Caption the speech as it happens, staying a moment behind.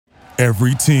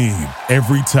Every team,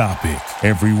 every topic,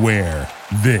 everywhere.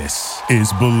 This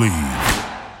is Believe.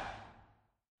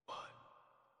 1,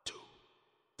 2,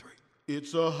 3.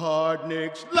 It's a Hard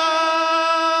Knicks Live.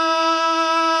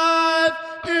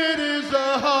 It is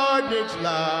a Hard Knicks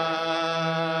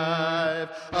Live.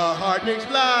 A Hard Knicks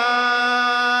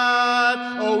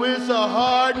Live. Oh, it's a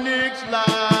Hard Knicks Live.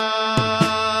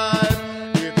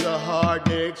 It's a Hard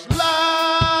Knicks Live.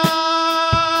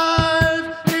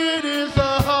 It is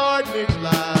a Hard Knicks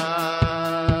Live.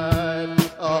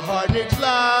 A Hard Knicks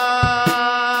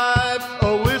Live.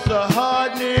 Oh, it's a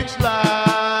Hard Knicks Live.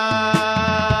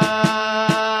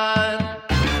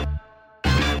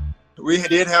 We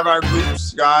did have our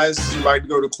groups, guys who like to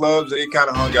go to clubs. They kind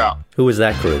of hung out. Who was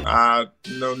that group?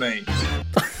 No names.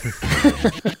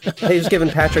 He was giving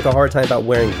Patrick a hard time about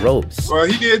wearing robes. Well,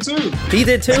 he did too. He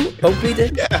did too? Oakley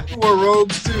did? Yeah, he wore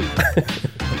robes too.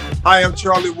 Hi, I'm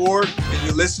Charlie Ward, and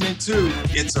you're listening to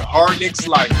It's a Hard Knicks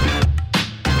Life.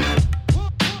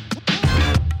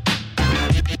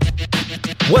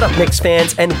 What up, Knicks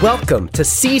fans, and welcome to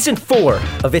Season 4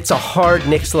 of It's a Hard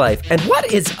Knicks Life. And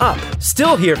what is up?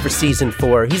 Still here for Season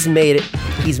 4. He's made it.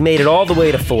 He's made it all the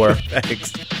way to 4.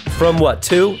 Thanks. From what,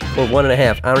 2 or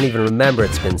 1.5? I don't even remember.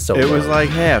 It's been so long. It was like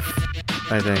half,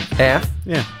 I think. Half?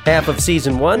 Yeah. Half of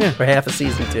Season 1 Yeah. or half of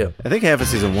Season 2? I think half of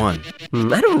season 1.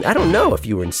 I don't know if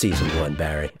you were in Season 1,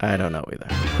 Barry. I don't know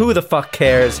either. Who the fuck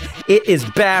cares? It is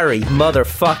Barry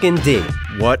motherfucking D.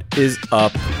 What is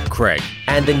up, Craig?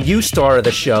 And the new star of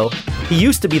the show. He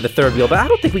used to be the third wheel, but I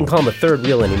don't think we can call him a third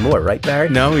wheel anymore, right, Barry?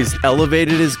 No, he's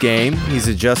elevated his game. He's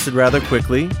adjusted rather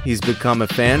quickly. He's become a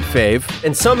fan fave.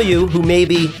 And some of you who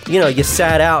maybe, you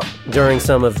sat out during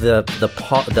some of the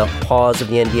pause of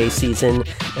the NBA season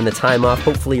and the time off,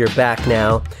 hopefully you're back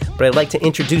now. But I'd like to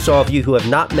introduce all of you who have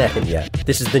not met him yet.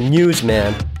 This is the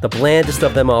newsman, the blandest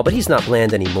of them all, but he's not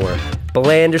bland anymore.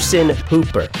 Blanderson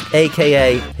Hooper,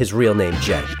 a.k.a. his real name,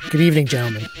 Jay. Good evening,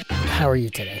 gentlemen. How are you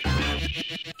today?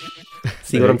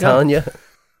 See what I'm telling you?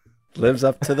 Lives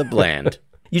up to the bland.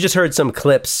 You just heard some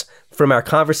clips from our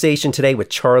conversation today with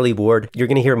Charlie Ward. You're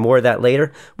going to hear more of that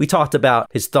later. We talked about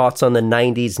his thoughts on the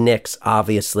 90s Knicks,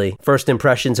 obviously. First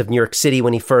impressions of New York City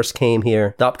when he first came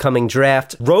here. The upcoming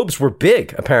draft. Robes were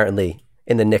big, apparently,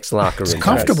 in the Knicks locker room. It's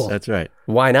comfortable. That's right.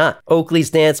 Why not? Oakley's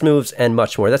dance moves and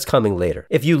much more. That's coming later.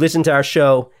 If you listen to our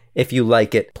show, if you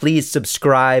like it, please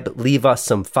subscribe, leave us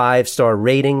some 5-star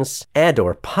ratings and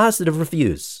or positive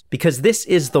reviews, because this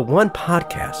is the one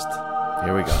podcast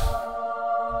Here we go.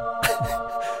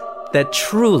 that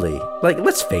truly,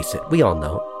 let's face it, we all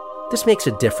know, this makes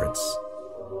a difference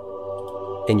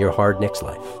in your Hard Knicks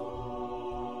life.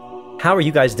 How are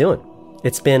you guys doing?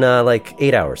 It's been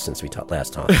 8 hours since we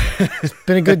last talked. It's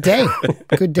been a good day.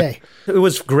 Good day. It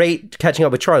was great catching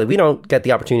up with Charlie. We don't get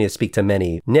the opportunity to speak to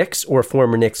many Knicks or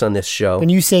former Knicks on this show. When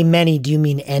you say many, do you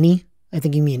mean any? I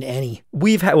think you mean any.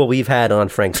 We've had on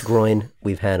Frank's groin.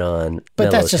 We've had on But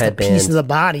Melo's that's just headband. a piece of the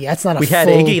body. That's not a We had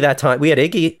full... Iggy that time. We had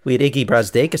Iggy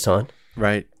Brazdeikis on.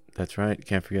 Right. That's right.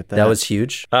 Can't forget that. That was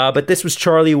huge. But this was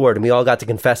Charlie Ward, and we all got to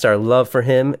confess our love for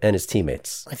him and his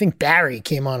teammates. I think Barry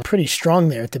came on pretty strong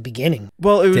there at the beginning.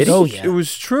 Well, it was, Did he? Oh, yeah. It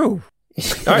was true.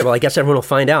 All right, well, I guess everyone will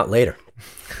find out later.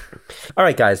 All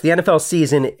right, guys, the NFL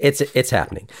season, it's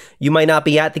happening. You might not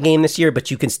be at the game this year,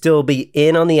 but you can still be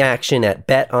in on the action at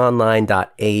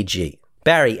betonline.ag.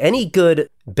 Barry, any good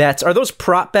bets? Are those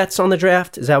prop bets on the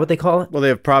draft? Is that what they call it? Well, they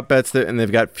have prop bets and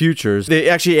they've got futures. They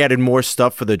actually added more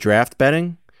stuff for the draft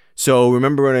betting. So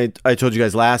remember when I told you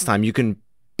guys last time, you can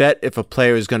bet if a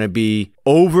player is going to be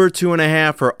over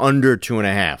 2.5 or under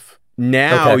 2.5.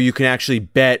 Now you can actually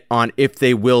bet on if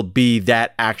they will be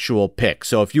that actual pick.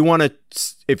 So if you want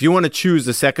to choose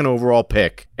the second overall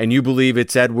pick and you believe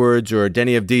it's Edwards or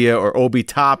Denny Avdia or Obi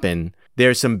Toppin,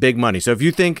 there's some big money. So if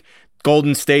you think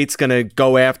Golden State's going to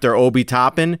go after Obi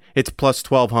Toppin, it's plus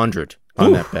 1,200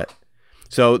 on that bet.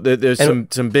 So there's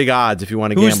some big odds if you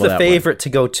want to gamble that way. Who's the favorite to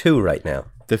go 2 right now?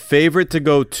 The favorite to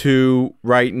go 2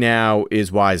 right now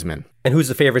is Wiseman. And who's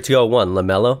the favorite to go 1?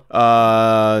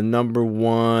 LaMelo? Number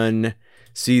 1.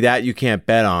 See, that you can't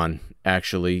bet on,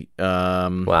 actually.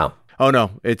 Wow. Oh,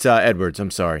 no. It's Edwards.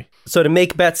 I'm sorry. So to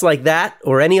make bets like that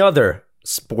or any other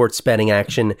sports betting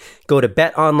action, go to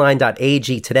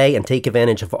betonline.ag today and take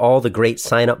advantage of all the great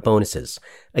sign-up bonuses.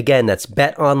 Again, that's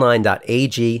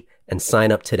betonline.ag and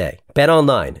sign up today.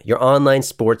 BetOnline, your online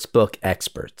sportsbook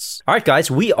experts. All right,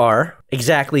 guys, we are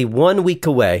exactly 1 week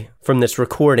away from this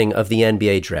recording of the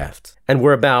NBA draft. And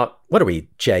we're about, what are we,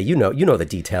 Jay? You know the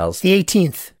details. The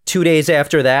 18th. 2 days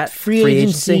after that, Free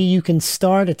agency, you can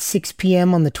start at 6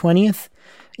 p.m. on the 20th.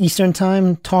 Eastern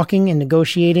Time, talking and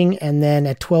negotiating, and then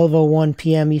at 12:01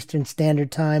 p.m. Eastern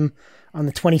Standard Time on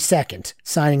the 22nd,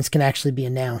 signings can actually be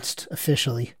announced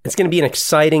officially. It's going to be an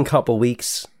exciting couple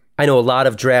weeks. I know a lot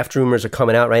of draft rumors are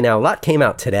coming out right now. A lot came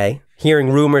out today.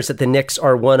 Hearing rumors that the Knicks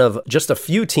are one of just a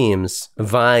few teams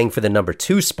vying for the number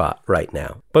 2 spot right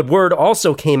now. But word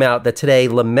also came out that today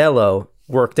LaMelo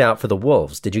worked out for the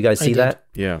Wolves. Did you guys see that?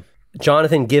 Yeah.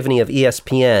 Jonathan Givney of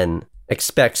ESPN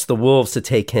expects the Wolves to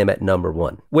take him at number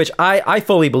 1, which I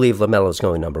fully believe LaMelo's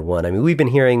going number 1. I mean, we've been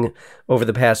hearing over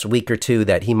the past week or two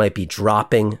that he might be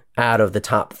dropping out of the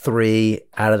top 3,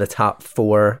 out of the top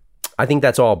 4. I think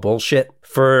that's all bullshit.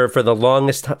 For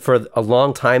a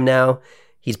long time now,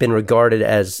 he's been regarded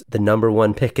as the number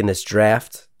 1 pick in this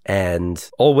draft. And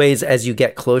always as you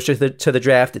get closer to the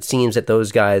draft, it seems that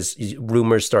those guys,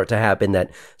 rumors start to happen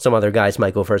that some other guys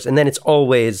might go first. And then it's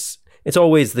always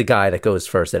the guy that goes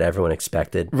first that everyone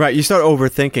expected. Right. You start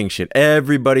overthinking shit.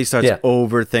 Everybody starts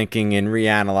overthinking and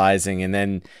reanalyzing. And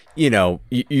then,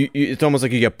 it's almost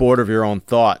like you get bored of your own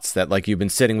thoughts, that like you've been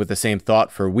sitting with the same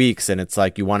thought for weeks. And it's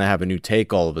like you want to have a new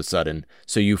take all of a sudden.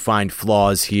 So you find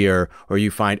flaws here or you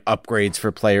find upgrades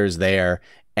for players there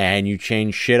and you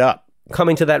change shit up.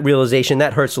 Coming to that realization,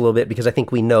 that hurts a little bit because I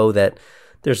think we know that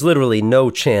there's literally no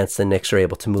chance the Knicks are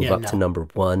able to move up to number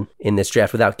 1 in this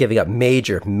draft without giving up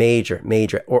major,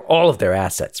 or all of their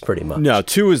assets pretty much. No,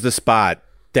 2 is the spot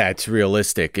that's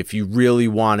realistic. If you really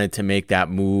wanted to make that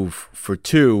move for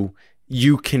 2,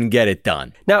 you can get it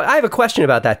done. Now, I have a question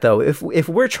about that, though. If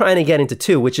we're trying to get into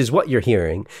 2, which is what you're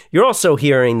hearing, you're also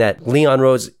hearing that Leon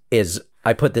Rose is,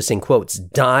 I put this in quotes,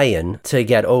 dying to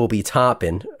get Obi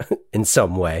Toppin in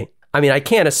some way. I mean, I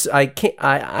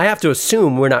have to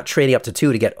assume we're not trading up to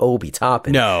 2 to get Obi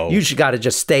Toppin. No. You just got to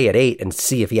just stay at 8 and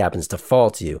see if he happens to fall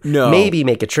to you. No. Maybe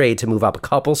make a trade to move up a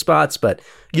couple spots, but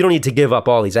you don't need to give up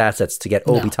all these assets to get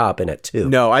Obi Toppin at 2.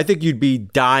 No, I think you'd be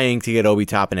dying to get Obi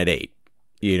Toppin at 8.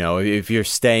 If you're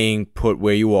staying put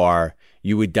where you are,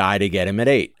 you would die to get him at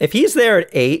 8. If he's there at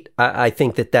 8, I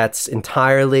think that's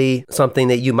entirely something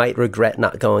that you might regret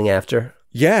not going after.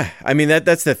 Yeah. I mean,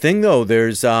 that's the thing, though.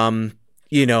 There's...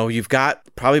 you've got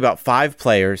probably about 5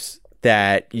 players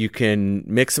that you can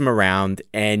mix them around,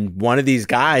 and one of these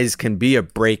guys can be a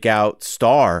breakout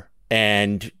star.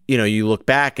 And, you look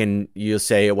back and you'll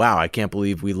say, wow, I can't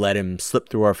believe we let him slip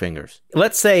through our fingers.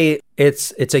 Let's say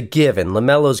it's a given.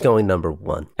 LaMelo's going number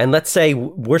 1. And let's say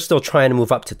we're still trying to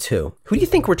move up to 2. Who do you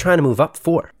think we're trying to move up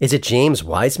for? Is it James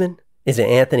Wiseman? Is it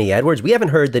Anthony Edwards? We haven't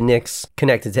heard the Knicks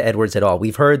connected to Edwards at all.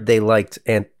 We've heard they liked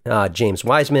James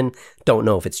Wiseman. Don't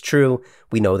know if it's true.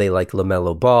 We know they like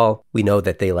LaMelo Ball. We know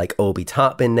that they like Obi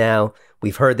Toppin now.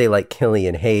 We've heard they like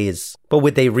Killian Hayes. But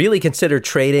would they really consider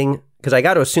trading? Because I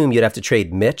got to assume you'd have to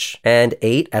trade Mitch and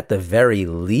 8 at the very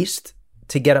least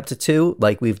to get up to 2,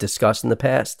 like we've discussed in the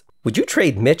past. Would you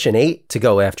trade Mitch and 8 to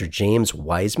go after James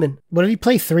Wiseman? What did he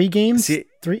play? 3 games?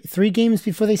 Three games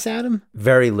before they sat him?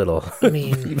 Very little. I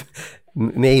mean...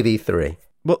 Maybe 3.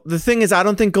 Well, the thing is, I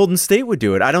don't think Golden State would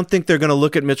do it. I don't think they're going to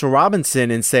look at Mitchell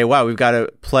Robinson and say, wow, we've got a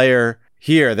player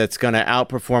here that's going to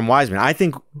outperform Wiseman. I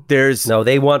think there's... No,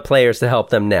 they want players to help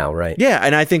them now, right? Yeah,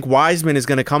 and I think Wiseman is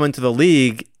going to come into the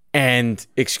league and,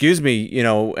 excuse me,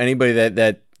 anybody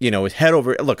that is head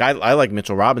over... Look, I like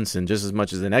Mitchell Robinson just as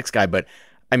much as the next guy, but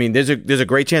I mean, there's a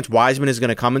great chance Wiseman is going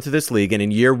to come into this league, and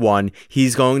in year 1,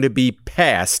 he's going to be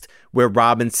past where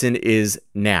Robinson is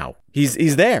now.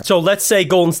 He's there. So let's say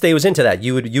Golden State was into that.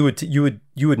 You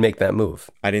would make that move.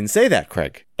 I didn't say that,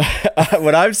 Craig.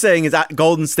 What I'm saying is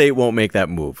Golden State won't make that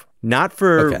move. Not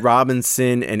for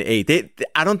Robinson and 8.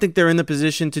 I don't think they're in the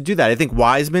position to do that. I think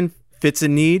Wiseman fits a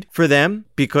need for them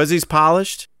because he's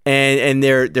polished and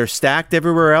they're stacked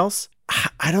everywhere else.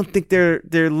 I don't think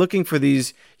they're looking for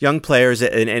these young players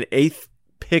at an 8th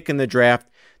pick in the draft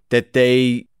that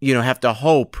they have to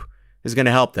hope is going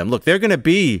to help them. Look, they're going to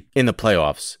be in the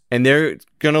playoffs, and they're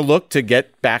going to look to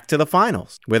get back to the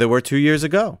finals, where they were 2 years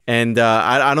ago. And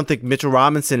I don't think Mitchell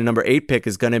Robinson, a number 8 pick,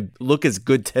 is going to look as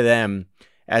good to them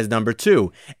as number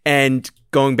 2. And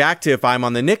going back to if I'm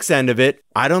on the Knicks end of it,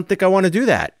 I don't think I want to do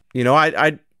that.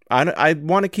 I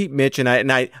want to keep Mitch,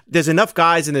 and there's enough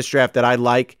guys in this draft that I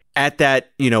like at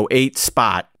that 8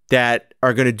 spot that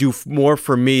are going to do more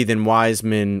for me than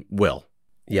Wiseman will.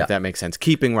 Yeah, if that makes sense.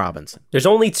 Keeping Robinson. There's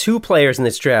only 2 players in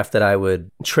this draft that I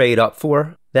would trade up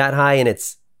for that high, and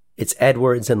it's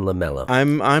Edwards and LaMelo.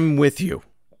 I'm with you.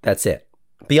 That's it.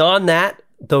 Beyond that,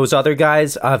 those other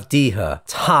guys, Avdija,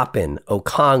 Toppin,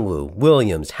 Okongwu,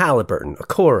 Williams, Halliburton,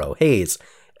 Okoro, Hayes,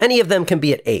 any of them can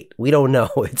be at 8. We don't know.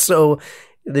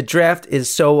 The draft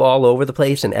is so all over the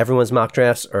place, and everyone's mock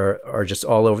drafts are just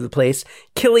all over the place.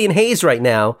 Killian Hayes right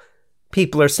now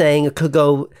people are saying it could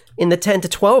go in the 10 to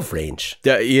 12 range.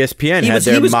 The ESPN had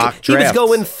their mock draft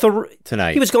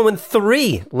tonight. He was going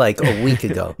 3 like a week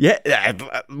ago. Yeah,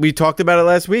 we talked about it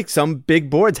last week. Some big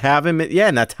boards have him,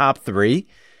 in that top 3.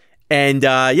 And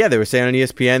they were saying on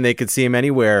ESPN they could see him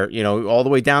anywhere, all the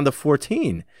way down to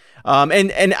 14.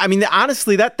 And I mean,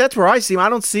 honestly, that's where I see him. I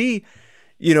don't see,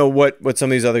 what some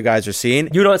of these other guys are seeing.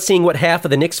 You're not seeing what half of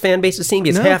the Knicks fan base is seeing,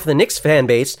 because half of the Knicks fan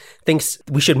base thinks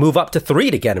we should move up to 3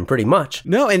 to get him, pretty much.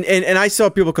 No, and I saw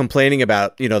people complaining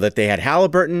about, that they had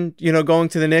Halliburton, going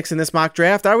to the Knicks in this mock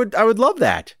draft. I would love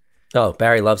that. Oh,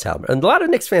 Barry loves Halliburton. And a lot of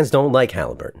Knicks fans don't like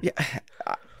Halliburton. Yeah,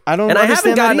 I don't. And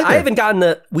understand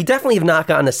we definitely have not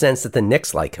gotten a sense that the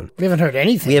Knicks like him. We haven't heard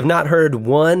anything. We have not heard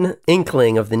one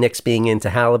inkling of the Knicks being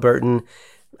into Halliburton.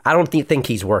 I don't think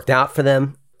he's worked out for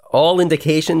them. All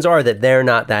indications are that they're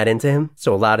not that into him.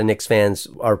 So a lot of Knicks fans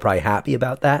are probably happy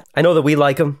about that. I know that we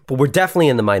like him, but we're definitely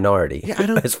in the minority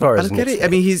as far as Knicks fans. I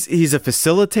mean, he's a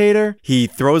facilitator. He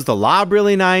throws the lob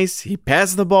really nice. He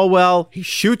passes the ball well. He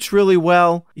shoots really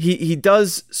well. He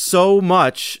does so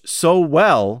much so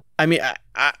well. I mean,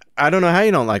 I don't know how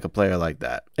you don't like a player like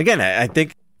that. Again, I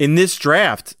think in this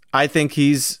draft, I think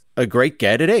he's a great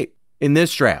get at 8 in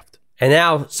this draft. And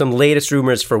now some latest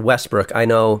rumors for Westbrook. I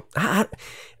know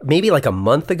maybe like a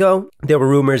month ago, there were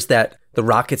rumors that the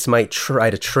Rockets might try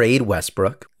to trade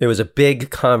Westbrook. There was a big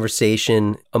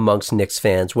conversation amongst Knicks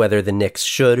fans whether the Knicks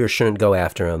should or shouldn't go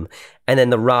after him. And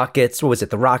then the Rockets,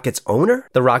 the Rockets owner?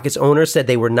 The Rockets owner said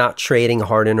they were not trading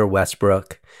Harden or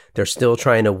Westbrook. They're still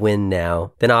trying to win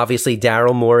now. Then obviously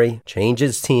Daryl Morey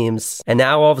changes teams. And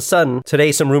now all of a sudden,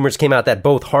 today some rumors came out that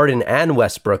both Harden and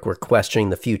Westbrook were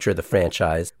questioning the future of the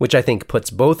franchise, which I think puts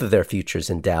both of their futures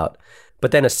in doubt.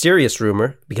 But then a serious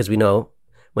rumor, because we know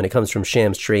when it comes from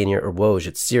Shams Charania or Woj,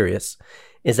 it's serious,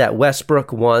 is that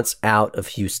Westbrook wants out of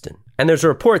Houston. And there's a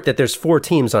report that there's 4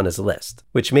 teams on his list,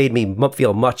 which made me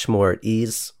feel much more at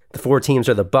ease. The 4 teams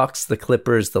are the Bucks, the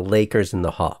Clippers, the Lakers, and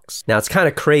the Hawks. Now, it's kind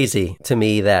of crazy to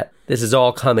me that this is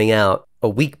all coming out a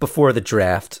week before the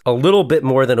draft, a little bit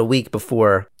more than a week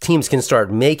before teams can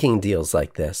start making deals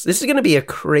like this. This is going to be a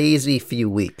crazy few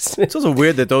weeks. It's also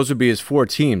weird that those would be his 4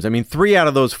 teams. I mean, 3 out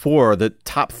of those 4 are the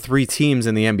top 3 teams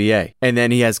in the NBA. And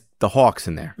then he has the Hawks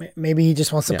in there. Maybe he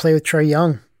just wants to play with Trae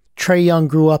Young. Trae Young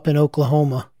grew up in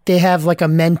Oklahoma. They have like a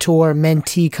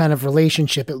mentor-mentee kind of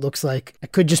relationship, it looks like.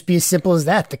 It could just be as simple as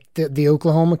that, the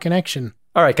Oklahoma connection.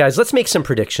 All right, guys, let's make some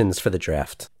predictions for the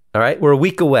draft. All right, we're a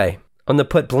week away. I'm going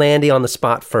to put Blandy on the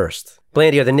spot first.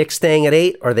 Blandy, are the Knicks staying at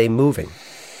 8 or are they moving?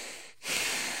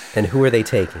 And who are they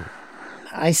taking?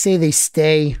 I say they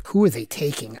stay. Who are they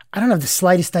taking? I don't have the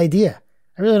slightest idea.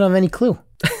 I really don't have any clue.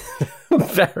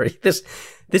 Barry, this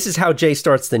is how Jay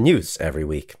starts the news every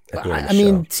week. At the end of the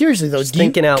show. Seriously though,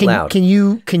 thinking out loud. Can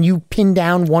you pin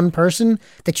down one person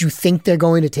that you think they're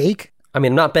going to take? I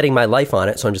mean, I'm not betting my life on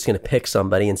it, so I'm just going to pick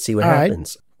somebody and see what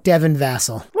happens. Right. Devin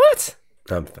Vassell. What?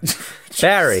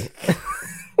 Barry.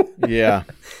 Yeah.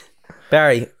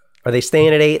 Barry, are they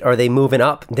staying at 8? Are they moving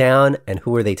up, down, and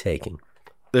who are they taking?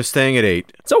 They're staying at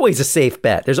 8. It's always a safe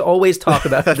bet. There's always talk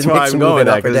about That's the why Knicks I'm going moving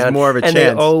that, up or down, more of a and chance.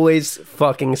 They always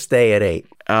fucking stay at 8.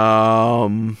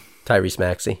 Tyrese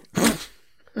Maxey.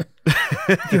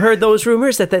 You heard those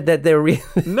rumors that they're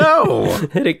No.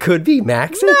 that it could be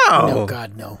Maxey? No. No,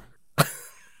 God, no.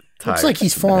 Looks like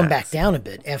he's fallen back down a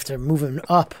bit after moving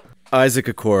up. Isaac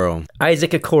Okoro.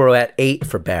 Isaac Okoro at 8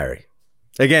 for Barry.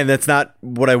 Again, that's not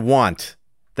what I want.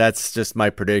 That's just my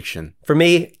prediction. For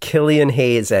me, Killian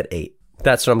Hayes at 8.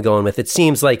 That's what I'm going with. It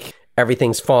seems like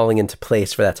everything's falling into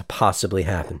place for that to possibly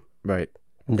happen. Right.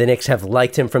 The Knicks have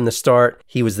liked him from the start.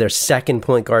 He was their second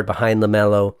point guard behind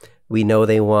LaMelo. We know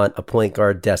they want a point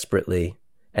guard desperately,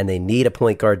 and they need a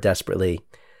point guard desperately.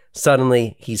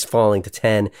 Suddenly, he's falling to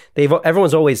 10.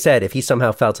 Everyone's always said if he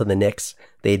somehow fell to the Knicks,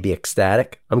 they'd be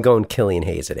ecstatic. I'm going Killian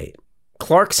Hayes at 8.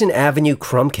 Clarkson Avenue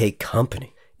Crumb Cake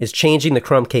Company is changing the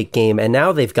crumb cake game, and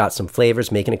now they've got some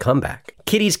flavors making a comeback.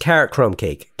 Kitty's Carrot Crumb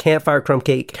Cake, Campfire Crumb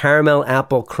Cake, Caramel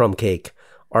Apple Crumb Cake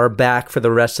are back for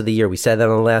the rest of the year. We said that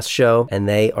on the last show, and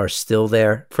they are still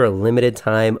there for a limited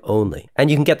time only. And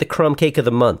you can get the crumb cake of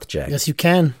the month, Jay. Yes, you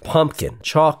can. Pumpkin,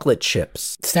 chocolate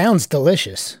chips. Sounds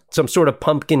delicious. Some sort of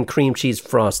pumpkin cream cheese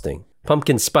frosting.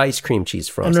 Pumpkin spice cream cheese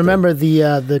frosting. And remember,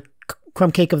 the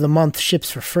crumb cake of the month ships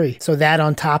for free. So that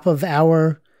on top of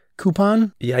our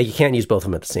coupon? Yeah, you can't use both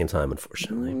of them at the same time,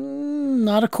 unfortunately.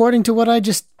 Not according to what I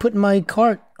just put in my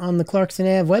cart on the Clarkson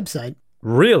Ave website.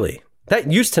 Really? That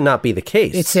used to not be the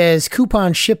case. It says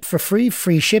coupon ship for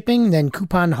free shipping, then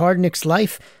coupon Hard Knicks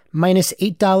Life minus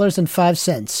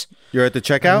 $8.05. You're at the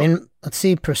checkout? Let's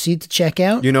see. Proceed to check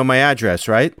out. You know my address,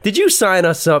 right? Did you sign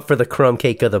us up for the Crumb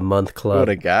Cake of the Month Club? What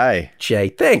a guy. Jay,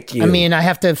 thank you. I mean, I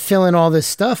have to fill in all this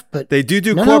stuff, but They do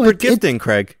No, corporate it- gifting,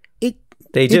 Craig.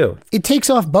 they do. It takes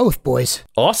off both, boys.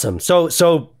 Awesome.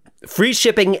 So free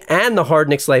shipping and the Hard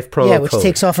Knicks Life promo Yeah, which code.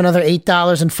 takes off another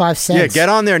 $8.05. Yeah, get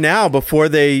on there now before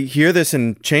they hear this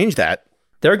and change that.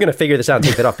 They're going to figure this out and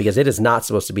take that off because it is not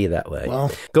supposed to be that way.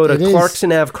 Well, Go to it is.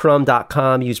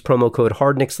 clarksonavcrum.com, use promo code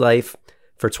HardKnicksLife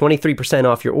for 23%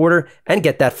 off your order and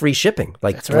get that free shipping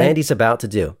like That's right. Landy's about to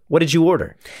do. What did you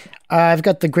order? I've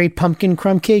got the Great Pumpkin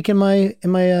Crumb Cake in my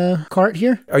cart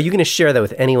here. Are you going to share that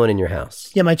with anyone in your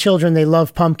house? Yeah, my children, they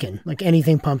love pumpkin, like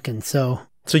anything pumpkin. So,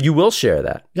 So you will share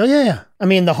that. oh, yeah. I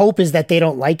mean, the hope is that they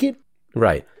don't like it.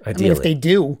 Right, I ideally. mean, if they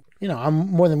do, I'm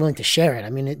more than willing to share it. I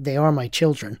mean, they are my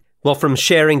children. Well, from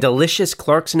sharing delicious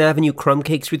Clarkson Avenue crumb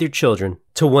cakes with your children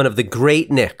to one of the great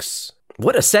Knicks.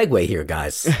 What a segue here,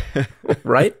 guys.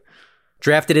 Right?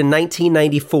 Drafted in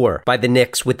 1994 by the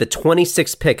Knicks with the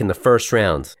 26th pick in the first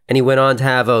round. And he went on to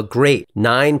have a great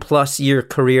 9+ year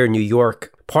career in New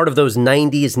York. Part of those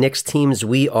 90s Knicks teams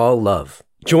we all love.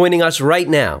 Joining us right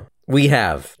now, we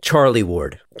have Charlie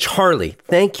Ward. Charlie,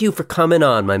 thank you for coming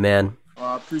on, my man.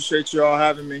 I appreciate you all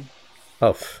having me.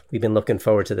 Oh, we've been looking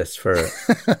forward to this for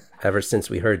ever since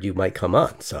we heard you might come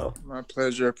on. So, My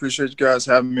pleasure. I appreciate you guys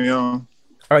having me on.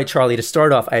 all right, Charlie, to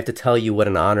start off, I have to tell you what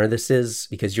an honor this is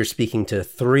because you're speaking to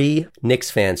 3 Knicks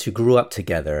fans who grew up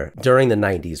together during the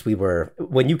 90s.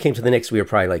 When you came to the Knicks, we were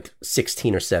probably like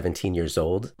 16 or 17 years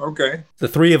old. Okay. The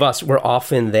 3 of us were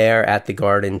often there at the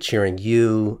Garden cheering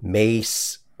you,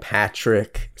 Mace,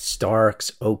 Patrick,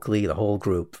 Starks, Oakley, the whole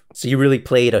group. So you really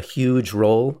played a huge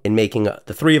role in making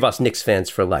the 3 of us Knicks fans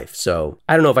for life. So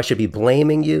I don't know if I should be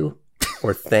blaming you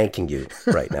or thanking you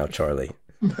right now, Charlie.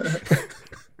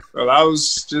 Well, I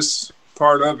was just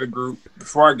part of the group.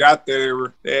 Before I got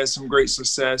there, they had some great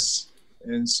success.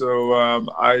 And so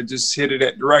I just hit it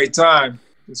at the right time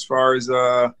as far as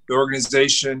the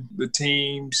organization, the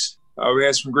teams. We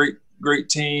had some great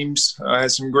teams. I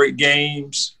had some great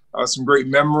games, some great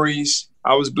memories.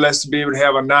 I was blessed to be able to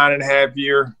have a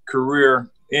 9.5-year career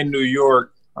in New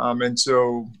York. And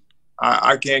so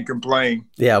I can't complain.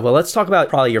 Yeah, well, let's talk about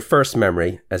probably your first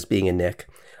memory as being a Knick.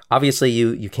 Obviously,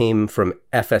 you came from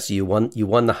FSU. You won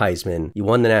the Heisman. You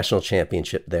won the national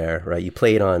championship there, right? You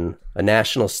played on a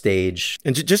national stage.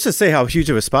 And just to say how huge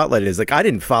of a spotlight it is, like I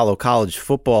didn't follow college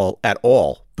football at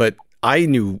all, but I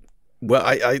knew, well,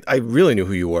 I really knew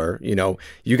who you were.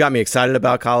 You got me excited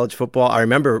about college football. I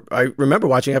remember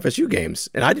watching FSU games,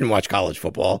 and I didn't watch college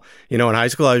football. In high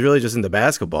school, I was really just into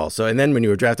basketball. So, and then when you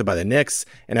were drafted by the Knicks,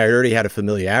 and I already had a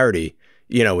familiarity,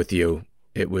 with you.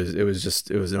 It was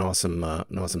an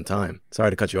awesome time. Sorry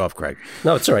to cut you off, Craig.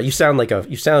 No, it's all right. You sound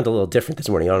a little different this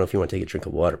morning. I don't know if you want to take a drink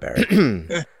of water, Barry.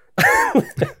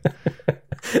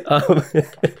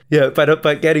 Yeah,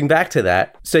 but getting back to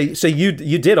that, so you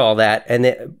did all that,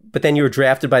 but then you were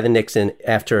drafted by the Knicks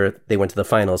after they went to the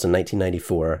finals in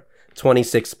 1994,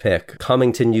 26th pick,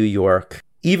 coming to New York.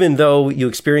 Even though you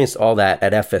experienced all that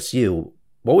at FSU,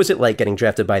 what was it like getting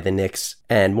drafted by the Knicks?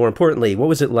 And more importantly, what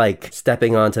was it like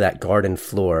stepping onto that Garden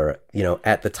floor,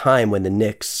 at the time when the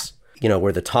Knicks,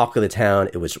 were the talk of the town?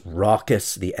 It was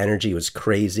raucous. The energy was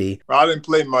crazy. I didn't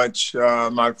play much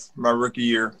my rookie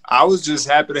year. I was just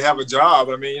happy to have a job.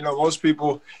 I mean, most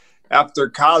people after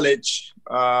college,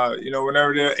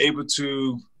 whenever they're able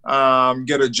to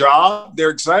get a job, they're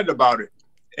excited about it.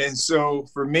 And so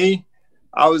for me,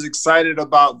 I was excited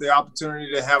about the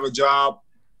opportunity to have a job.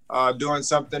 Doing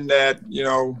something that,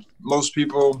 most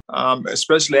people,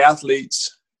 especially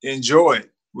athletes, enjoy,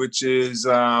 which is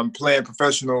playing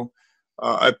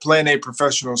a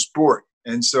professional sport.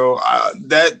 And so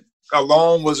that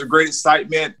alone was a great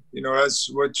excitement. That's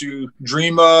what you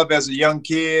dream of as a young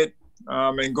kid.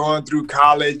 And going through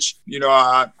college,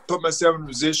 I put myself in a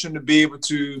position to be able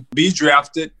to be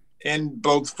drafted in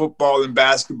both football and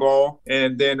basketball.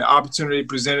 And then the opportunity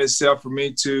presented itself for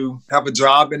me to have a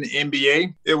job in the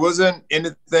NBA. It wasn't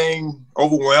anything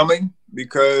overwhelming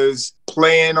because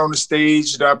playing on the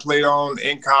stage that I played on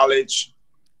in college,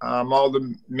 all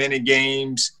the many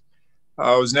games,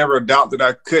 it was never a doubt that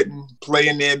I couldn't play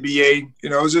in the NBA.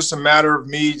 It was just a matter of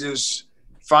me just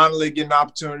finally getting the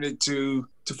opportunity to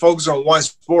focus on one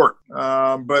sport.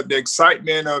 But the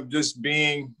excitement of just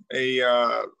being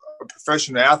a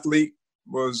professional athlete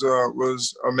was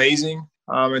amazing.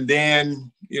 And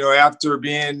then, after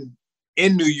being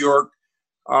in New York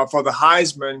for the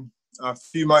Heisman a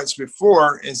few months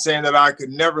before and saying that I could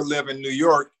never live in New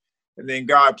York, and then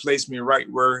God placed me right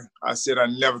where I said I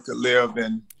never could live,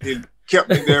 and He kept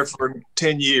me there for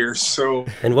 10 years. So.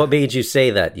 And what made you say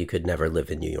that you could never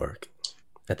live in New York?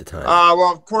 at the time?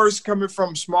 Well, of course, coming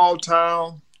from small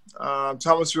town,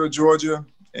 Thomasville, Georgia,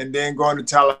 and then going to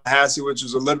Tallahassee, which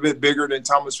is a little bit bigger than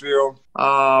Thomasville.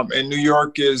 And New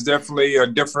York is definitely a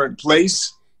different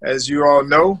place, as you all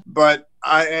know. But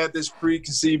I had this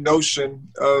preconceived notion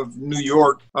of New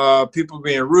York, people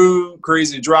being rude,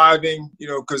 crazy driving,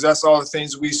 because that's all the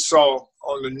things we saw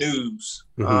on the news.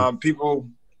 Mm-hmm. People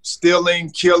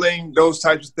stealing, killing, those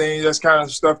types of things. That's kind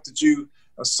of stuff that you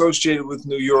associated with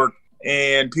New York.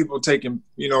 And people taking,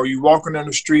 you walking on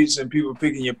the streets and people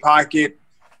picking your pocket.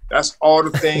 That's all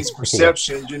the things,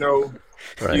 perceptions,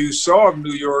 Right. you saw of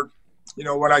New York.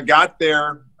 When I got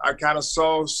there, I kind of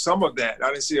saw some of that. I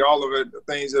didn't see all of it, the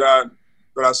things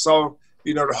but I saw,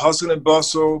 the hustle and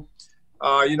bustle.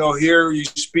 Here you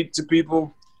speak to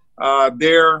people.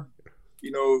 There,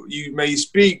 you may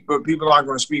speak, but people aren't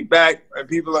going to speak back. And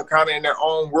people are kind of in their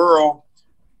own world,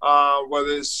 whether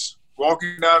it's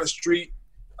walking down the street,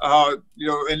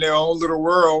 in their own little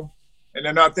world, and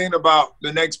they're not thinking about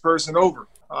the next person over.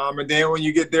 And then when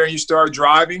you get there and you start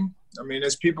driving,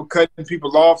 there's people cutting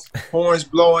people off, horns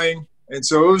blowing. And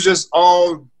so it was just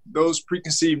all those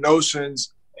preconceived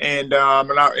notions. And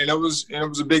it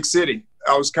was a big city.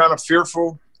 I was kind of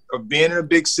fearful of being in a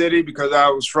big city because I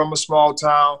was from a small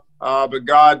town. But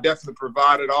God definitely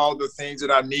provided all the things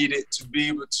that I needed to be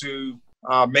able to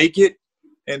make it.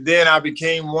 And then I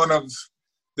became one of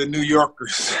the New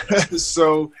Yorkers.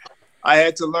 So I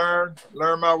had to learn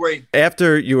my way.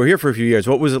 After you were here for a few years,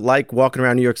 what was it like walking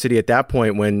around New York City at that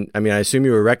point when, I assume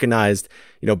you were recognized,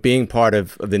 being part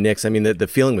of the Knicks? The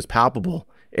feeling was palpable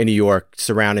in New York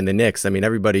surrounding the Knicks.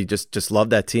 Everybody just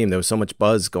loved that team. There was so much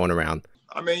buzz going around.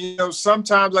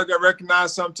 Sometimes I got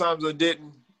recognized, sometimes I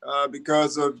didn't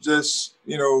because of just,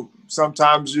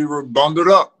 sometimes you were bundled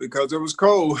up because it was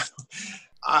cold.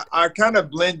 I kind of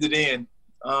blended in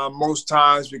most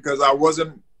times because I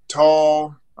wasn't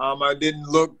tall. I didn't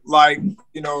look like,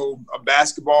 a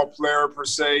basketball player per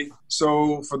se.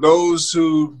 So for those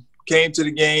who came to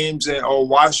the games or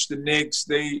watched the Knicks,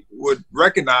 they would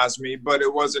recognize me, but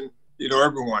it wasn't,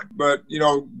 everyone. But,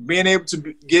 being able to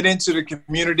get into the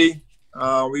community,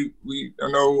 I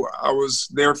know I was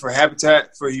there for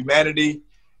Habitat for Humanity,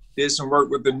 did some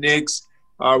work with the Knicks.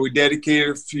 We dedicated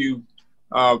a few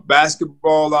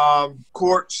basketball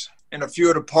courts in a few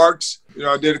of the parks.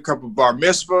 I did a couple of bar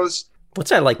mitzvahs. What's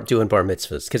that like doing bar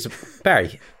mitzvahs? Because,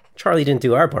 Barry, Charlie didn't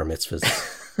do our bar mitzvahs.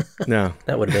 No.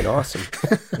 That would have been awesome.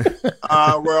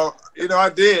 Well, I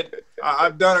did.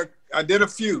 I did a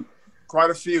few, quite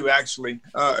a few, actually.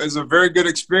 It's a very good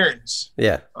experience.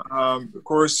 Yeah. Of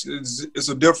course, it's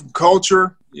a different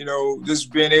culture.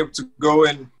 Just being able to go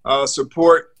and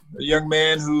support a young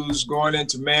man who's going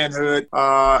into manhood.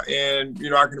 And,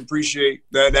 I can appreciate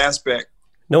that aspect.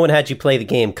 No one had you play the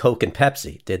game Coke and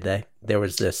Pepsi, did they? There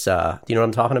was this, do you know what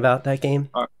I'm talking about, that game?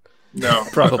 No.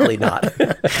 Probably not.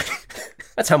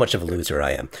 That's how much of a loser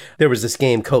I am. There was this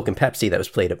game, Coke and Pepsi, that was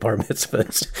played at bar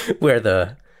mitzvahs where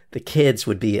the kids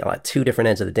would be on two different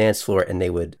ends of the dance floor and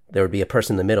there would be a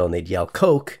person in the middle and they'd yell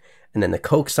Coke. And then the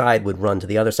Coke side would run to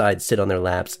the other side, sit on their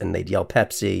laps, and they'd yell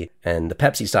Pepsi. And the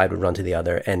Pepsi side would run to the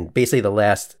other. And basically the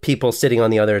last people sitting on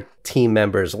the other team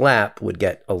member's lap would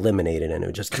get eliminated, and it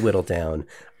would just dwindle down.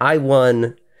 I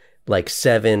won like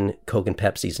 7 Coke and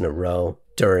Pepsis in a row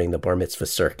during the bar mitzvah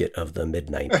circuit of the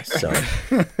mid-90s. So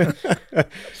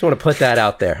just want to put that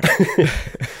out there.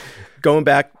 Going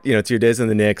back, to your days in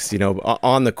the Knicks,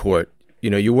 on the court,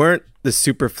 you weren't the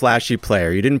super flashy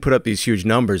player. You didn't put up these huge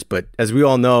numbers, but as we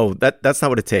all know, that's not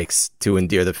what it takes to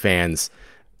endear the fans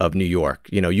of New York.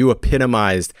 You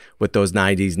epitomized what those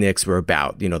 90s Knicks were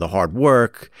about, the hard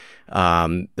work,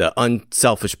 the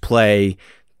unselfish play,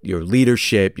 your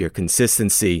leadership, your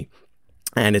consistency.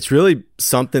 And it's really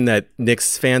something that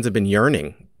Knicks fans have been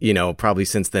yearning, probably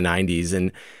since the 90s.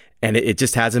 And it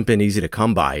just hasn't been easy to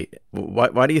come by.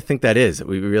 Why do you think that is?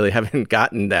 We really haven't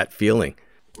gotten that feeling.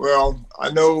 Well,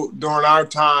 I know during our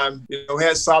time, we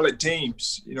had solid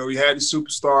teams. You had the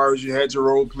superstars, you had your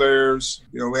role players,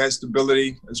 we had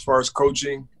stability as far as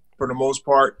coaching for the most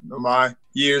part. My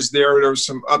years there was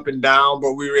some up and down,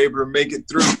 but we were able to make it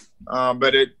through.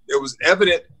 But it was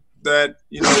evident that,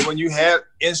 when you have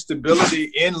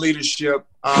instability in leadership,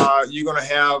 you're going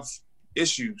to have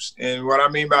issues. And what I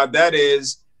mean by that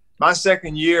is my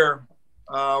second year,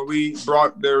 there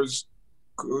was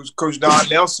Coach Don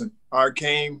Nelson.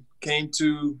 Came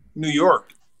to New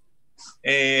York,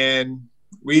 and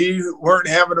we weren't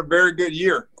having a very good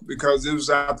year because it was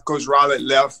after Coach Rowlett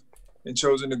left and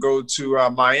chosen to go to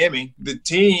Miami. The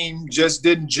team just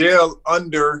didn't gel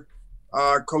under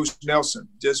Coach Nelson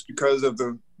just because of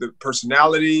the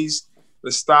personalities,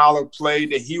 the style of play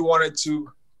that he wanted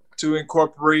to to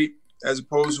incorporate as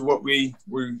opposed to what we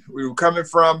were coming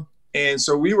from. And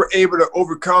so we were able to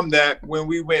overcome that when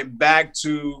we went back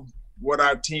to what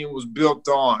our team was built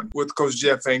on with Coach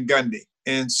Jeff Van Gundy.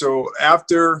 And so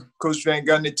after Coach Van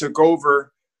Gundy took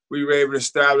over, we were able to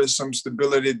establish some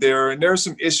stability there. And there are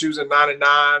some issues in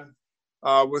 99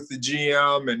 with the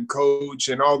GM and coach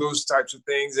and all those types of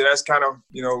things. And that's kind of,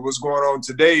 what's going on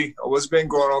today, or what's been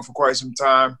going on for quite some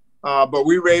time. But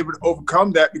we were able to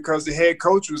overcome that because the head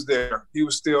coach was there. He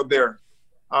was still there.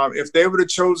 If they would have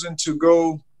chosen to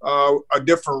go a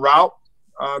different route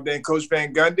than Coach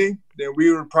Van Gundy, then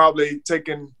we were probably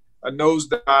taking a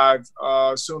nosedive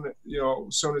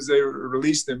soon as they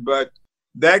released him. But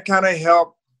that kind of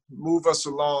helped move us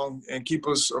along and keep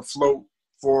us afloat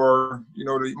for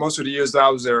most of the years that I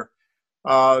was there.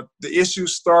 The issue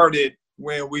started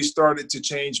when we started to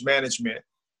change management.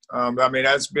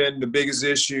 That's been the biggest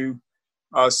issue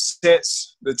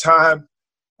since the time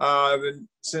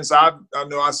since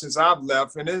I've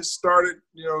left, and it started.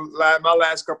 My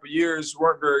last couple of years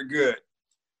weren't very good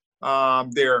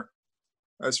there,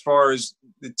 as far as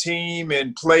the team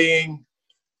and playing.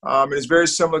 And it's very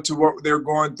similar to what they're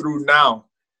going through now.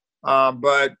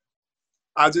 But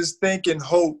I just think and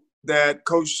hope that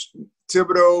Coach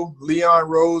Thibodeau, Leon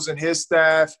Rose, and his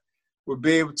staff will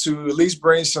be able to at least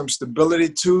bring some stability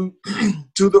to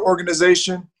the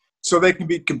organization so they can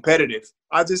be competitive.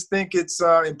 I just think it's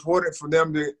important for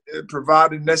them to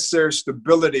provide the necessary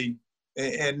stability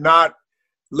and not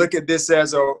look at this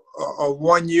as a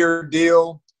 1-year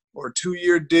deal or a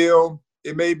 2-year deal.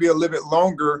 It may be a little bit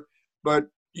longer, but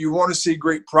you want to see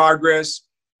great progress.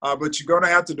 But you're going to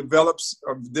have to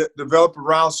develop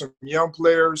around some young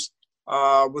players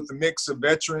with a mix of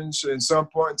veterans at some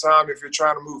point in time if you're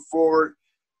trying to move forward.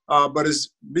 But it's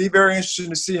be very interesting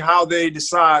to see how they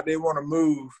decide they want to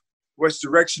move, which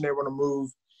direction they want to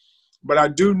move. But I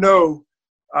do know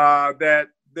that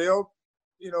they'll,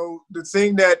 the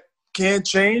thing that can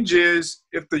change is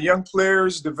if the young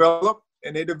players develop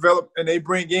and they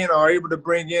are able to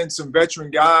bring in some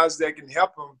veteran guys that can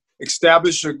help them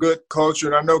establish a good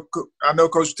culture. And I know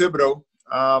Coach Thibodeau,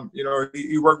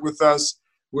 he worked with us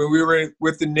when we were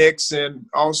with the Knicks and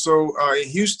also in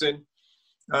Houston.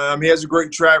 He has a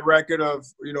great track record of,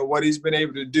 what he's been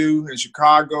able to do in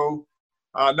Chicago,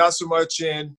 not so much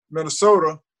in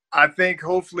Minnesota. I think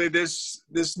hopefully this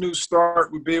new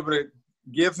start would be able to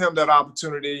give him that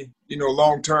opportunity,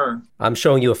 long term. I'm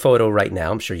showing you a photo right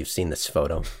now. I'm sure you've seen this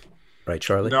photo. Right,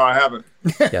 Charlie? No, I haven't.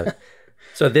 Yeah.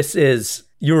 So this is,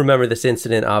 you remember this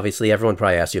incident, obviously. Everyone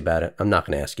probably asked you about it. I'm not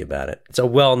going to ask you about it. It's a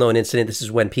well-known incident. This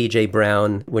is when P.J.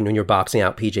 Brown, when you're boxing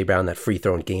out P.J. Brown, that free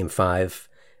throw in Game 5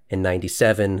 in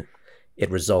 97, it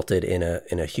resulted in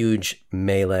a huge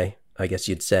melee, I guess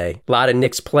you'd say. A lot of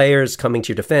Knicks players coming to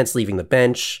your defense, leaving the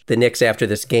bench. The Knicks, after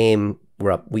this game,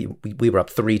 were up. We were up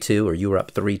 3-2, or you were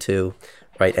up 3-2.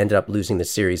 Right, ended up losing the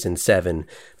series in 7.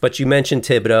 But you mentioned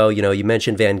Thibodeau, you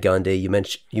mentioned Van Gundy,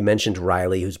 you mentioned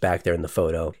Riley, who's back there in the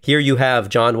photo. Here you have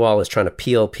John Wallace trying to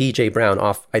peel P.J. Brown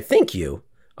off,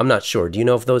 I'm not sure. Do you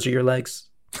know if those are your legs?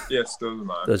 Yes, those are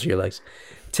mine. Those are your legs.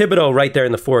 Thibodeau right there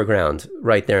in the foreground,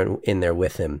 right there in there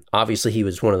with him. Obviously, he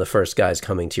was one of the first guys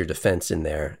coming to your defense in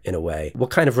there, in a way. What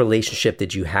kind of relationship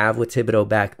did you have with Thibodeau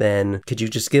back then? Could you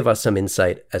just give us some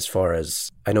insight as far as,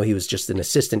 I know he was just an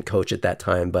assistant coach at that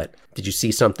time, but did you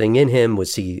see something in him?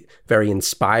 Was he very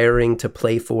inspiring to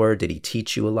play for? Did he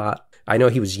teach you a lot? I know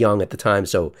he was young at the time,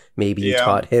 so maybe you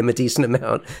taught him a decent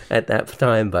amount at that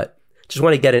time, but just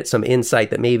want to get some insight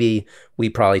that maybe we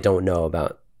probably don't know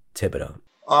about Thibodeau.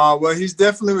 Well, he's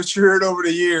definitely matured over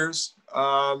the years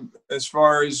as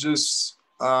far as just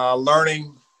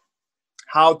learning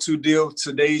how to deal with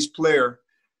today's player.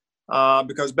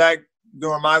 Because back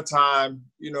during my time,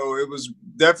 it was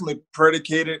definitely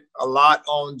predicated a lot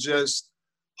on just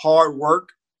hard work,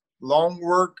 long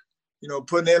work,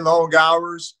 putting in long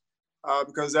hours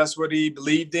because that's what he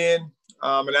believed in.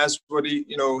 And that's what he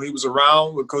was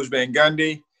around with Coach Van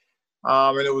Gundy.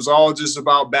 And it was all just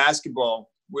about basketball,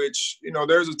 which,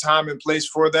 there's a time and place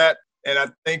for that. And I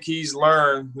think he's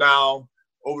learned now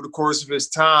over the course of his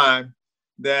time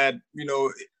that,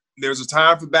 there's a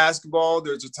time for basketball.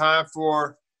 There's a time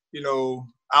for,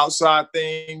 outside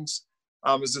things.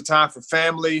 There's a time for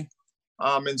family.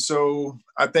 And so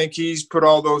I think he's put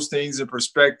all those things in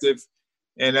perspective,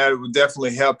 and that would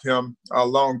definitely help him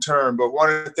long term. But one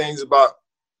of the things about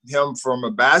him from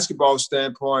a basketball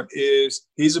standpoint is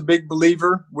he's a big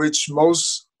believer, which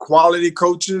most quality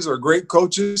coaches or great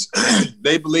coaches,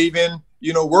 they believe in,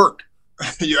 work.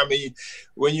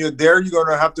 When you're there, you're going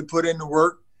to have to put in the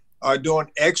work, doing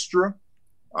extra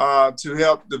to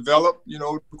help develop,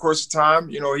 the course of time.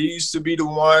 He used to be the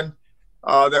one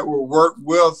that would work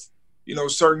with,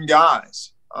 certain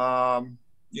guys,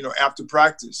 after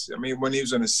practice. I mean, when he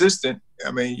was an assistant,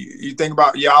 you think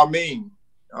about Yao Ming.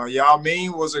 Yao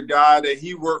Ming was a guy that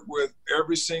he worked with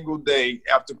every single day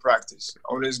after practice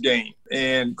on his game.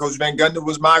 And Coach Van Gundy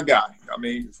was my guy. I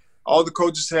mean, all the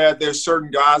coaches had their certain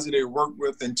guys that they worked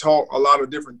with and taught a lot of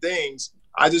different things.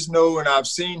 I just know, and I've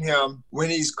seen him when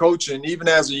he's coaching, even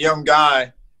as a young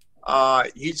guy,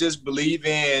 he just believe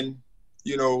in,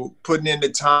 putting in the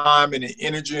time and the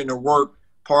energy and the work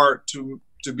part to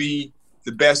be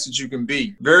the best that you can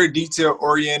be. Very detail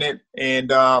oriented,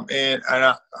 and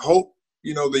I hope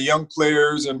the young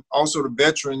players and also the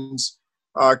veterans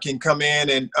can come in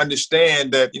and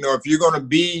understand that if you're going to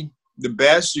be the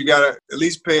best, you got to at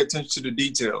least pay attention to the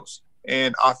details.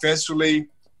 And offensively,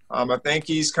 I think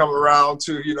he's come around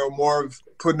to more of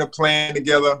putting a plan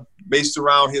together based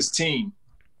around his team.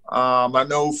 I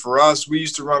know for us, we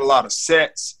used to run a lot of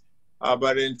sets,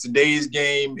 but in today's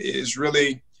game, it's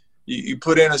really you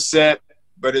put in a set,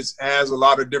 but it has a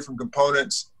lot of different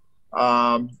components,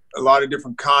 a lot of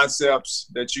different concepts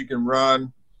that you can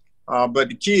run. But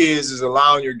the key is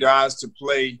allowing your guys to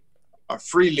play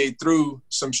freely through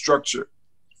some structure,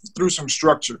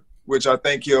 which I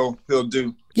think he'll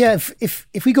do. Yeah,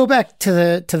 if we go back to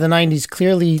the 90s,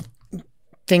 clearly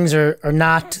things are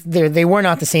not there. They were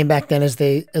not the same back then as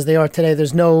they are today. There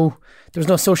was no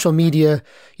social media.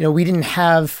 We didn't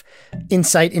have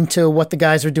insight into what the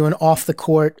guys are doing off the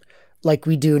court like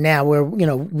we do now, where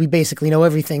we basically know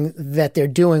everything that they're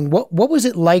doing. What was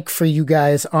it like for you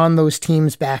guys on those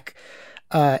teams back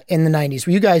in the 90s?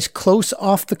 Were you guys close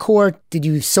off the court? Did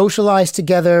you socialize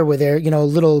together? Were there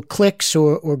little cliques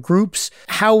or groups?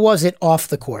 How was it off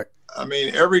the court? I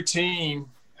mean, every team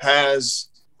has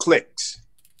cliques,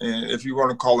 and if you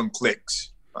want to call them cliques,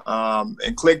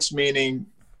 and cliques meaning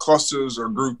clusters or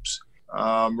groups,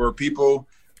 where people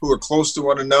who are close to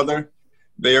one another,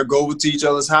 they go to each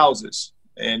other's houses,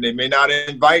 and they may not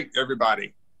invite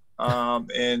everybody.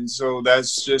 And so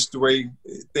that's just the way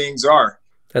things are.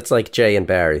 That's like Jay and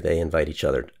Barry. They invite each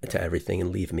other to everything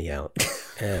and leave me out.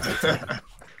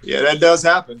 Yeah, that does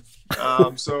happen.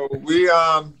 So we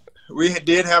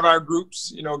did have our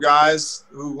groups, guys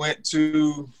who went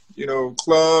to,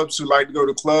 clubs, who like to go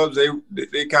to clubs.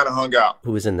 They kind of hung out.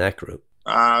 Who was in that group?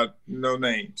 No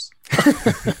names.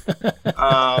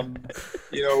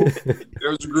 There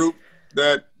was a group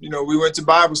that, we went to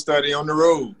Bible study on the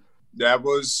road. That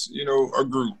was, a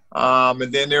group.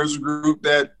 And then there was a group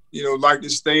that, like to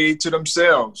stay to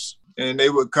themselves, and they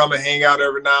would come and hang out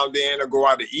every now and then or go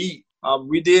out to eat.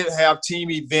 We did have team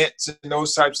events and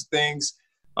those types of things.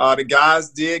 The guys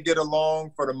did get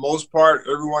along for the most part.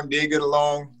 Everyone did get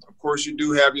along. Of course, you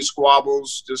do have your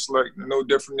squabbles, just like no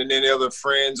different than any other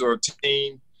friends or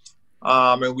team.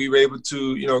 And we were able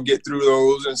to, get through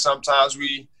those. And sometimes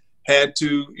we had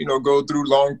to, go through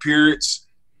long periods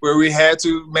where we had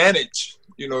to manage,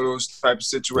 those type of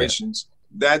situations. Yeah.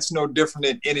 That's no different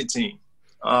than any team.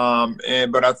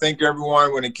 But I think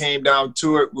everyone, when it came down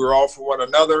to it, we were all for one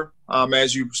another.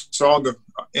 As you saw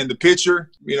in the picture,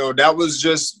 that was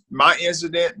just my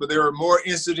incident, but there were more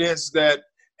incidents that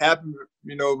happened,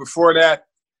 before that,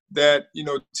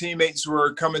 teammates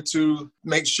were coming to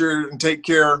make sure and take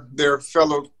care of their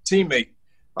fellow teammate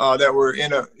that were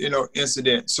in a,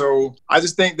 incident. So I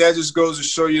just think that just goes to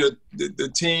show you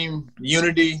the team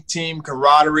unity, team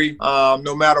camaraderie.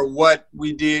 No matter what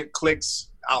we did, cliques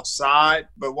outside,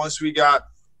 but once we got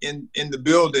in the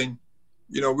building,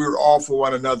 we were all for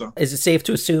one another. Is it safe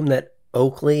to assume that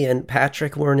Oakley and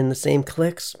Patrick weren't in the same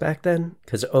cliques back then?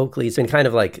 Because Oakley's been kind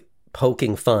of like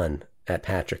poking fun at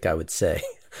Patrick, I would say.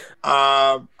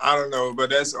 I don't know, but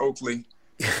that's Oakley.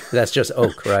 That's just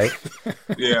Oak, right?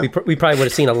 Yeah. We probably would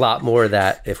have seen a lot more of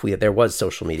that if there was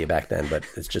social media back then, but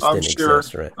it just didn't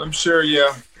exist, right? I'm sure,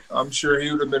 yeah. I'm sure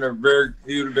he would have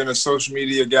been a social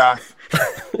media guy.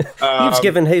 He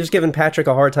was giving Patrick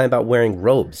a hard time about wearing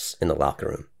robes in the locker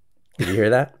room. Did you hear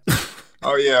that?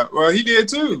 Oh yeah. Well, he did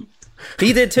too.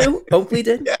 He did too? Oakley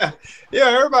did? Yeah,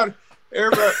 everybody,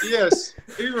 yes.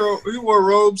 He wore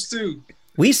robes too.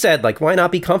 We said, why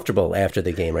not be comfortable after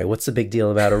the game, right? What's the big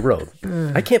deal about a robe?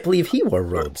 I can't believe he wore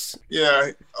robes.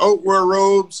 Yeah, Oak wore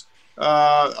robes. There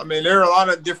are a lot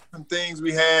of different things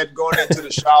we had going into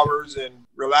the showers and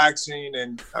relaxing.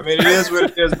 And, it is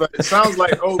what it is. But it sounds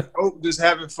like Oak just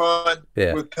having fun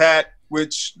with Pat,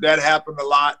 which that happened a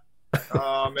lot.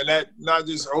 And that not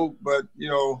just Oak, but,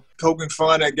 poking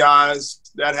fun at guys,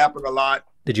 that happened a lot.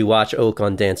 Did you watch Oak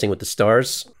on Dancing with the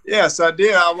Stars? Yes, I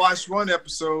did. I watched one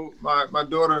episode. My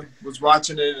daughter was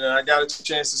watching it, and I got a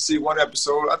chance to see one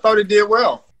episode. I thought he did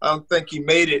well. I don't think he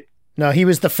made it. No, he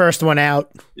was the first one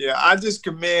out. Yeah, I just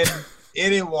commend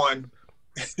anyone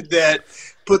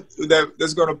that's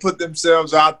going to put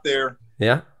themselves out there.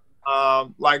 Yeah.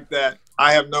 Like that.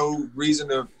 I have no reason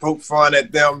to poke fun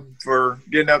at them for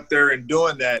getting up there and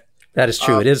doing that. That is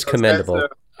true. It is commendable.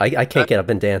 I can't get up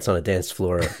and dance on a dance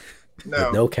floor with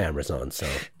no cameras on. So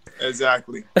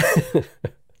exactly.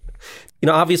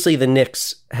 Obviously the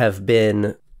Knicks have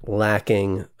been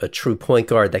lacking a true point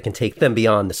guard that can take them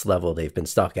beyond this level they've been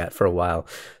stuck at for a while.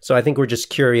 So I think we're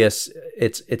just curious.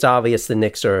 It's obvious the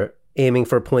Knicks are aiming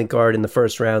for a point guard in the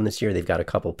first round this year. They've got a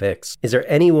couple picks. Is there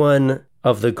anyone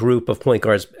of the group of point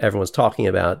guards everyone's talking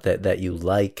about that you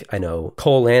like? I know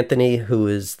Cole Anthony, who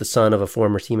is the son of a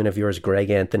former teammate of yours,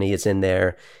 Greg Anthony, is in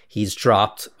there. He's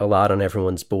dropped a lot on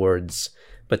everyone's boards.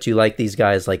 But do you like these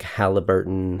guys like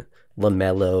Halliburton,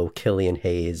 LaMelo, Killian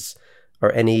Hayes?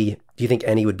 Do you think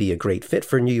any would be a great fit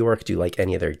for New York? Do you like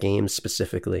any of their games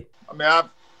specifically? I mean, I've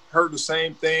heard the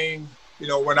same thing.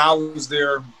 When I was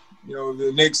there,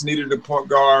 the Knicks needed a point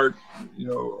guard,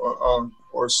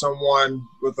 or someone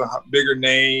with a bigger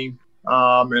name,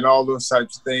 and all those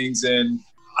types of things. And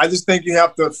I just think you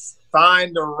have to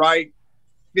find the right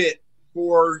fit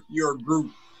for your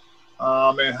group,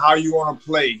 and how you want to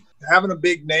play. Having a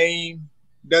big name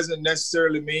doesn't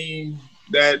necessarily mean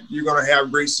that you're going to have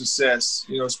great success,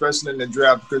 especially in the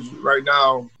draft, because right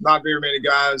now, not very many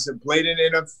guys have played in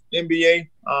the NBA,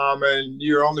 and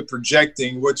you're only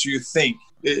projecting what you think.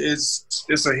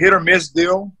 It's a hit or miss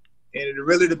deal, and it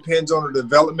really depends on the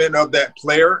development of that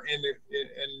player in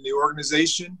the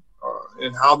organization,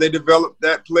 and how they develop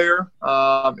that player.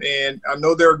 And I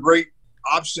know there are great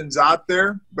options out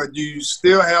there, but you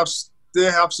still have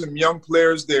some young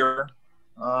players there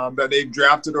that they've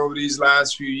drafted over these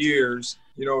last few years.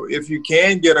 If you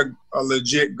can get a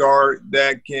legit guard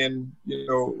that can,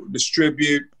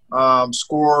 distribute,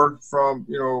 score from,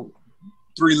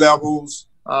 3 levels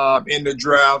in the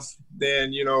draft,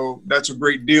 then, that's a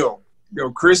great deal.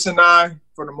 Chris and I,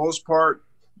 for the most part,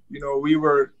 we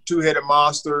were two-headed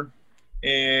monster.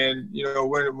 And,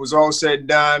 when it was all said and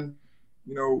done,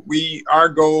 our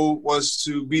goal was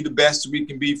to be the best we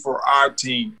can be for our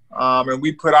team. And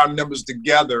we put our numbers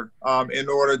together in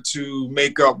order to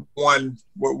make up what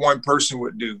one person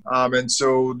would do. And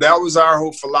so that was our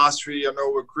whole philosophy. I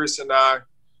know with Chris and I,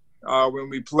 when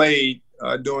we played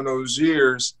during those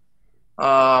years,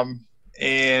 and,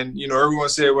 everyone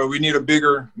said, well, we need a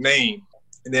bigger name.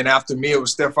 And then after me, it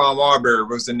was Stephon Marbury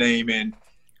was the name. And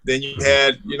then you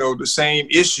had, the same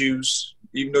issues,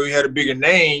 even though you had a bigger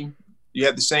name, you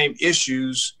had the same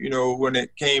issues, when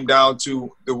it came down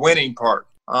to the winning part.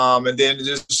 And then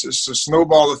it's a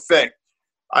snowball effect.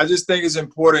 I just think it's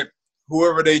important,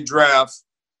 whoever they draft,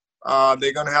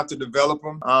 they're going to have to develop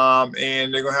them,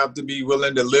 and they're going to have to be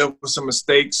willing to live with some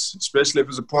mistakes, especially if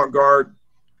it's a point guard,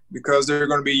 because they're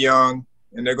going to be young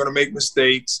and they're going to make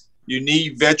mistakes. You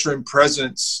need veteran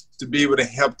presence to be able to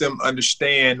help them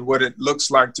understand what it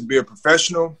looks like to be a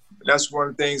professional. That's one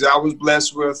of the things I was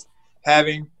blessed with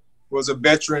having, was a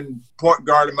veteran point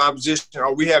guard in my position.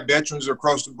 We have veterans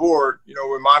across the board.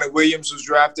 When Monty Williams was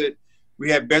drafted, we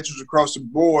had veterans across the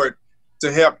board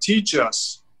to help teach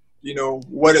us,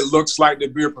 what it looks like to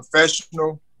be a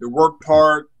professional, the work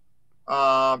part.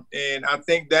 And I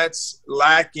think that's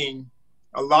lacking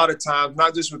a lot of times,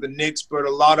 not just with the Knicks, but a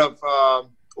lot of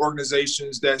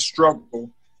organizations that struggle.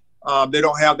 They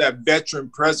don't have that veteran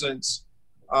presence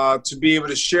to be able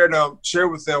to share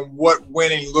with them what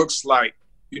winning looks like.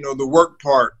 The work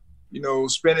part,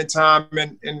 spending time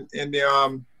in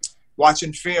the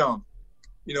watching film,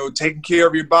 taking care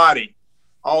of your body.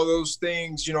 All those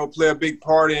things, play a big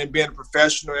part in being a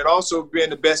professional and also being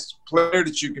the best player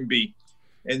that you can be.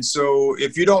 And so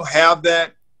if you don't have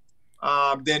that,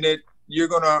 then you're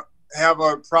going to have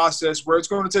a process where it's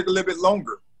going to take a little bit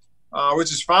longer, which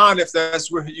is fine if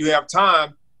that's where you have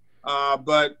time.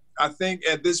 But I think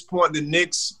at this point, the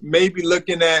Knicks may be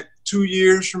looking at 2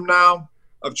 years from now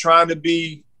of trying to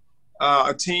be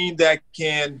a team that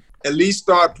can at least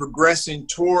start progressing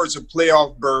towards a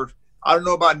playoff berth. I don't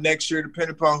know about next year,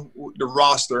 depending upon the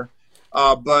roster,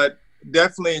 but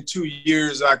definitely in 2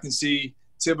 years, I can see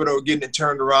Thibodeau getting it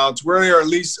turned around to where they are at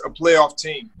least a playoff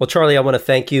team. Well, Charlie, I want to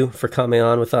thank you for coming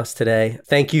on with us today.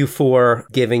 Thank you for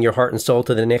giving your heart and soul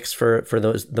to the Knicks for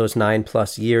those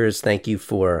 9+ years. Thank you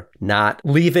for not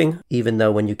leaving, even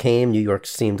though when you came, New York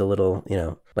seemed a little,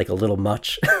 like a little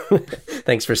much.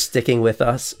 Thanks for sticking with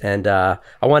us. And I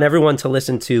want everyone to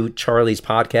listen to Charlie's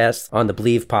podcast on the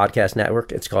Believe Podcast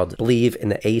Network. It's called Believe in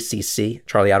the ACC.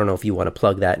 Charlie, I don't know if you want to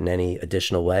plug that in any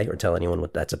additional way or tell anyone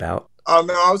what that's about.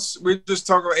 No, we're just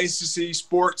talking about ACC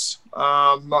sports.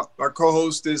 My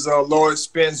co-host is Lloyd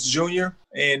Spence Jr.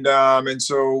 And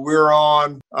so we're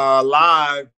on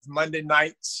live Monday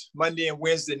and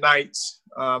Wednesday nights.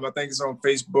 I think it's on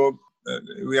Facebook.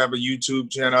 We have a YouTube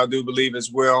channel, I do believe,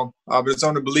 as well. But it's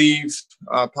on the Believe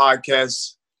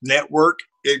Podcast Network.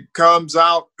 It comes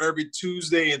out every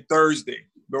Tuesday and Thursday,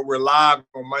 but we're live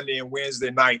on Monday and Wednesday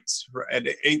nights at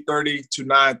 8:30 to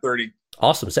 9:30.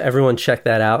 Awesome. So everyone check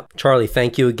that out. Charlie,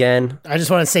 thank you again. I just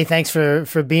want to say thanks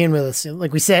for being with us.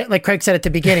 Like Craig said at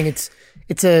the beginning, it's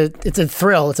a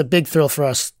thrill. It's a big thrill for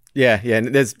us. Yeah. And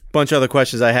there's a bunch of other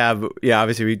questions I have. Yeah,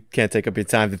 obviously we can't take up your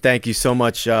time. But thank you so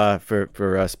much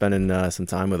for spending some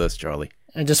time with us, Charlie.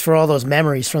 And just for all those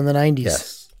memories from the 90s.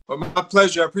 Yes. Well, my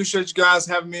pleasure. I appreciate you guys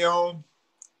having me on.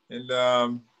 And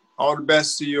all the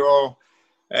best to you all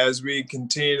as we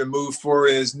continue to move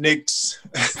forward as Knicks.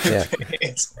 Yeah.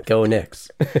 Go Knicks.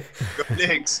 Go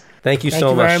Knicks. Thank you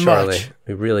so much, Charlie.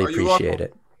 We really appreciate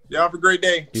it. Y'all have a great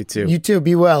day. You too. You too.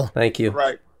 Be well. Thank you. All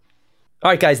right. All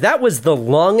right, guys, that was the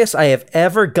longest I have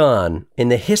ever gone in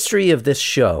the history of this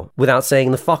show without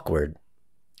saying the fuck word.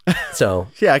 So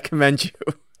yeah, I commend you.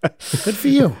 Good for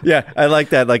you. Yeah, I like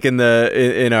that. Like in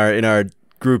our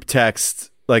group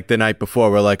text, like the night before,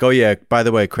 we're like, oh yeah, by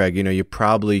the way, Craig, you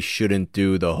probably shouldn't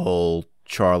do the whole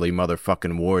Charlie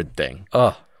motherfucking Ward thing.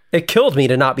 It killed me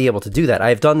to not be able to do that. I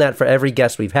have done that for every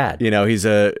guest we've had. He's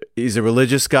a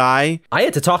religious guy. I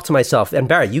had to talk to myself. And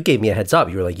Barry, you gave me a heads up.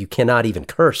 You were like, you cannot even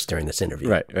curse during this interview.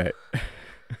 Right.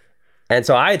 And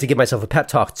so I had to give myself a pep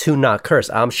talk to not curse.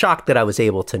 I'm shocked that I was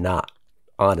able to not,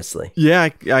 honestly. Yeah,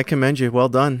 I commend you. Well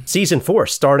done. Season 4,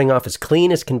 starting off as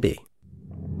clean as can be.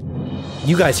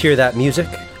 You guys hear that music?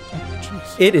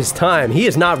 It is time. He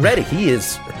is not ready. He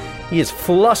is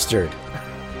flustered.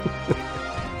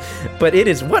 But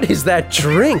what is that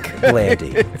drink,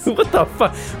 Landy? What the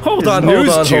fuck? Hold on.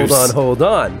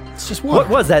 It's just water. What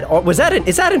was that?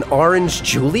 Is that an orange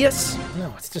Julius?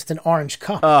 No, it's just an orange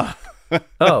cup.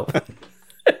 Oh.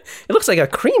 It looks like a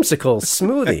creamsicle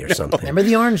smoothie or something. Remember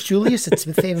the orange Julius at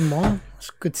Smith Haven Mall? It's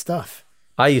good stuff.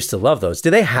 I used to love those. Do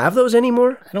they have those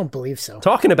anymore? I don't believe so.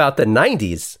 Talking about the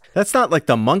 90s. That's not like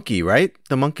the monkey, right?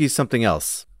 The monkey's something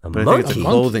else. But I think it's a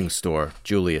clothing store,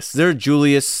 Julius. Is there a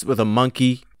Julius with a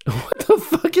monkey? What the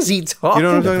fuck is he talking about? You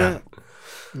know what I'm talking about?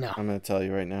 No. I'm going to tell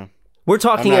you right now. We're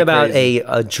talking about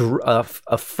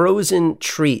a frozen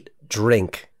treat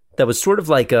drink that was sort of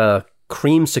like a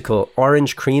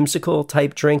orange creamsicle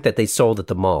type drink that they sold at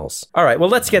the malls. All right, well,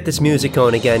 let's get this music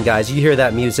going again, guys. You hear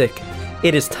that music?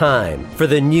 It is time for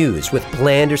the news with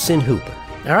Blanderson Hooper.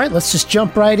 All right, let's just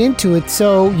jump right into it.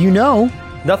 So,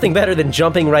 nothing better than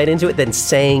jumping right into it than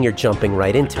saying you're jumping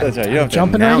right into it. That's right. You don't have to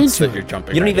Jumping right announce into that it. you're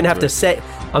jumping. You don't right even have into to say,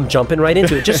 I'm jumping right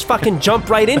into it. Just fucking jump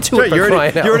right into it.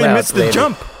 Right, you already missed the baby.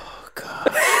 jump.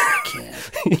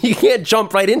 You can't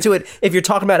jump right into it if you're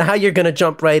talking about how you're going to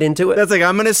jump right into it. That's like,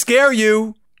 I'm going to scare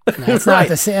you. No, it's not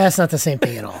that's not the same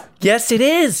thing at all. Yes, it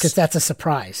is. Because that's a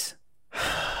surprise.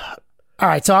 All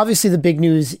right, so obviously the big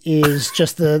news is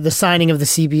just the signing of the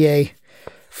CBA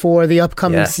for the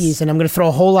upcoming season. I'm going to throw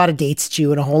a whole lot of dates at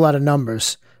you and a whole lot of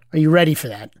numbers. Are you ready for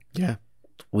that? Yeah.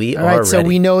 We All are right, ready. so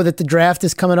we know that the draft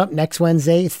is coming up next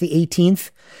Wednesday. It's the 18th.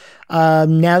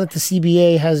 Now that the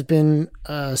CBA has been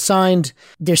signed,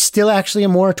 there's still actually a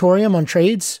moratorium on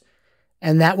trades,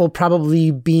 and that will probably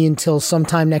be until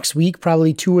sometime next week,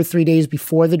 probably 2 or 3 days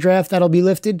before the draft that'll be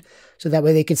lifted, so that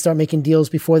way they can start making deals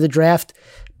before the draft.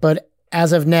 But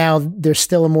as of now, there's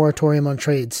still a moratorium on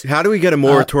trades. How do we get a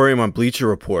moratorium on Bleacher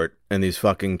Report and these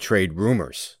fucking trade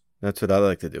rumors? That's what I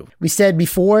like to do. We said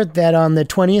before that on the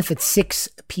 20th at 6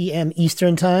 p.m.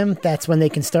 Eastern time, that's when they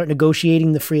can start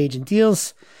negotiating the free agent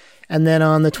deals. And then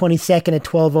on the 22nd at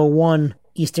 12:01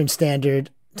 Eastern Standard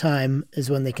Time is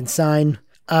when they can sign.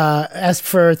 As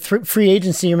for free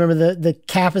agency, remember the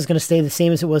cap is going to stay the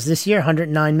same as it was this year,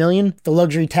 $109 million. The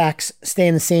luxury tax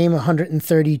staying the same,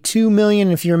 $132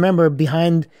 million. If you remember,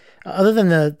 behind, other than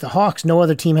the Hawks, no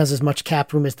other team has as much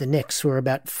cap room as the Knicks, who are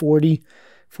about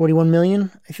 41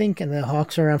 million, I think, and the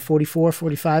Hawks are around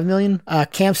 45 million.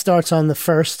 Camp starts on the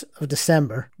 1st of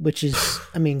December, which is,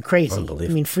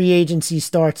 crazy. Free agency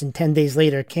starts and 10 days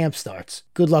later, camp starts.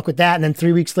 Good luck with that. And then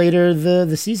 3 weeks later,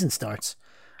 the season starts.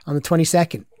 on the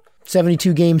 22nd.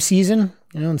 72-game season,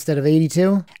 instead of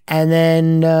 82. And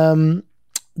then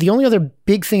the only other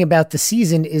big thing about the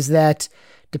season is that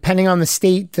depending on the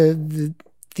state, the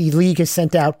league has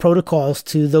sent out protocols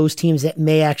to those teams that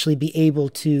may actually be able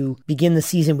to begin the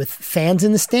season with fans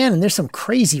in the stand. And there's some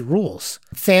crazy rules.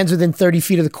 Fans within 30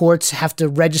 feet of the courts have to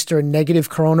register a negative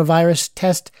coronavirus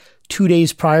test 2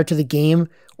 days prior to the game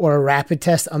or a rapid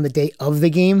test on the day of the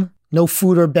game. No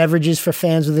food or beverages for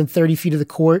fans within 30 feet of the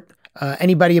court.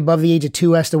 Anybody above the age of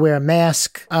 2 has to wear a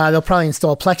mask. They'll probably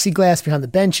install plexiglass behind the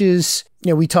benches.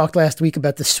 We talked last week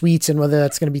about the suites and whether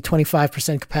that's going to be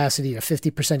 25% capacity or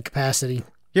 50% capacity.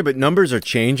 Yeah, but numbers are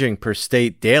changing per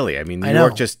state daily. I mean, New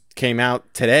York just came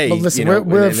out today, but listen,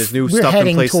 and there's new stuff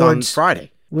in place on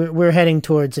Friday. We're heading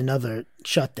towards another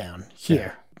shutdown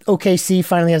here. Yeah. OKC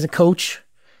finally has a coach.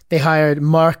 They hired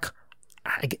Mark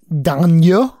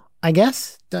Daigneault, I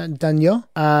guess.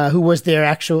 Daigneault, who was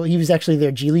he was actually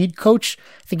their G League coach.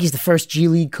 I think he's the first G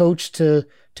League coach to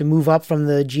move up from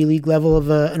the G League level of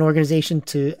an organization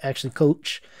to actually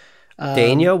coach.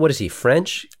 Daigneault, what is he,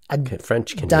 French?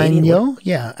 French Canadian? Daigneault,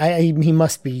 yeah. He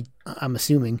must be, I'm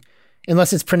assuming.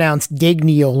 Unless it's pronounced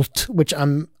Daigneault, which I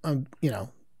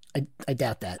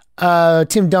doubt that.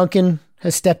 Tim Duncan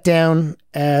has stepped down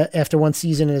after one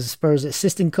season as Spurs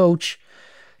assistant coach.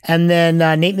 And then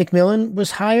Nate McMillan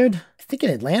was hired, I think in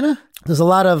Atlanta. There's a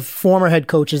lot of former head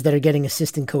coaches that are getting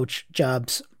assistant coach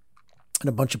jobs in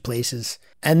a bunch of places.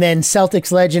 And then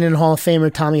Celtics legend and Hall of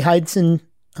Famer Tommy Heinsohn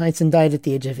died at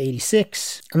the age of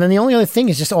 86. And then the only other thing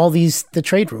is just all the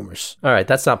trade rumors. All right,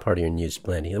 that's not part of your news,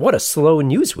 Blandy. What a slow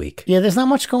news week. Yeah, there's not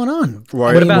much going on.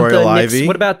 What about the Knicks?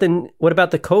 What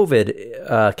about the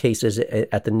COVID cases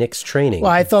at the Knicks training?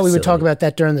 Well, I thought we would talk about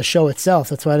that during the show itself.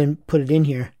 That's why I didn't put it in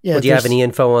here. Yeah. Do you have any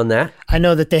info on that? I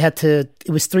know that they had to.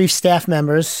 It was 3 staff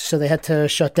members, so they had to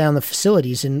shut down the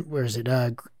facilities. And where is it?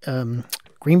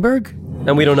 Greenberg?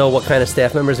 And we don't know what kind of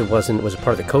staff members. Was it part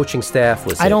of the coaching staff?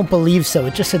 I don't believe so.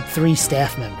 It just said 3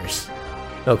 staff members.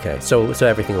 Okay, so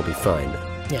everything will be fine.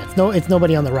 Yeah, it's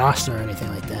nobody on the roster or anything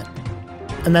like that.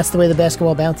 And that's the way the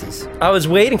basketball bounces. I was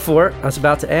waiting for it. I was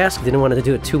about to ask. Didn't want to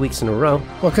do it 2 weeks in a row.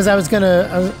 Well, because I was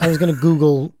gonna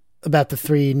Google about the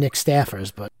 3 Knicks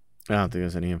staffers, but I don't think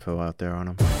there's any info out there on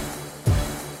them.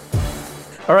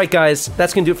 All right, guys,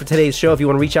 that's going to do it for today's show. If you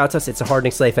want to reach out to us, it's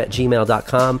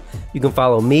hardknickslife@gmail.com. You can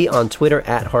follow me on Twitter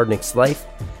 @hardknickslife.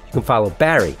 You can follow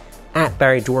Barry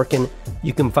 @Barry Dworkin.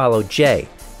 You can follow Jay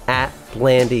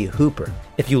 @Blandy Hooper.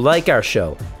 If you like our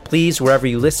show, please, wherever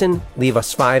you listen, leave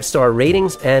us 5-star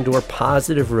ratings and or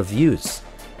positive reviews.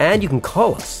 And you can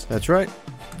call us. That's right.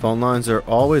 Phone lines are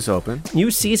always open.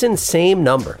 New season, same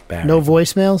number, Barry. No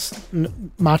voicemails?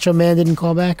 Macho Man didn't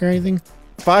call back or anything?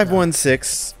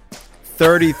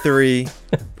 516-33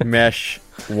 mesh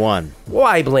 1.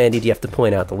 Why, Blandy, do you have to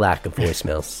point out the lack of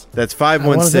voicemails? That's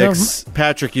 516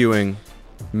 Patrick Ewing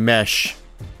mesh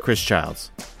Chris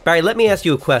Childs. Barry, let me ask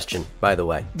you a question, by the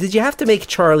way. Did you have to make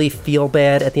Charlie feel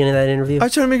bad at the end of that interview? I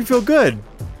was trying to make him feel good.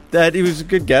 That he was a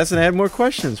good guest and I had more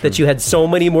questions. That you had so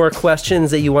many more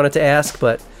questions that you wanted to ask,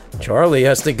 but Charlie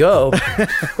has to go. It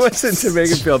wasn't to make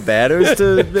him feel bad, it was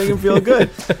to make him feel good.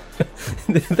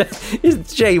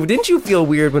 Jay, didn't you feel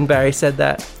weird when Barry said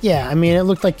that? Yeah, I mean, it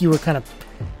looked like you were kind of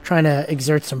trying to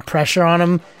exert some pressure on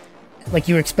him. Like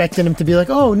you were expecting him to be like,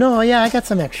 oh, no, yeah, I got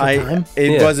some extra time.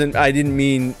 I didn't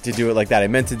mean to do it like that. I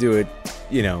meant to do it,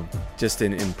 just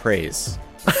in praise.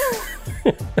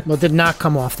 Well, it did not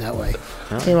come off that way.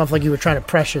 It came off like you were trying to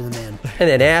pressure the man. And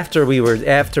then after we were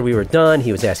done,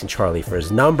 he was asking Charlie for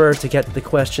his number to get the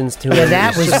questions to him. Yeah,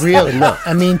 that was really enough.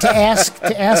 I mean, to ask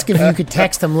if you could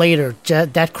text him later,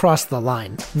 that crossed the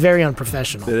line. Very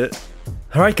unprofessional. Did it?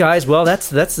 All right, guys. Well, that's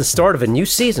the start of a new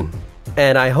season.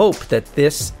 And I hope that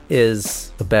this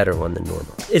is a better one than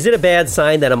normal. Is it a bad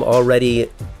sign that I'm already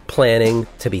planning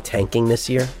to be tanking this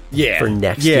year? Yeah. For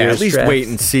next year's at least draft? Wait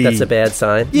and see. That's a bad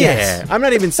sign? Yeah. Yes. I'm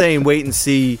not even saying wait and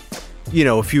see,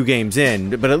 a few games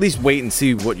in, but at least wait and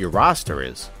see what your roster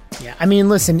is. Yeah, I mean,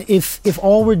 listen, if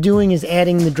all we're doing is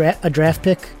adding a draft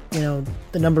pick, the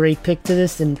number 8 pick to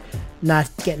this, and not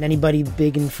getting anybody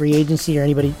big in free agency or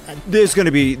anybody, there's going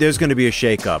to be a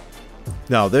shakeup.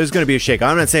 No, there's going to be a shakeup.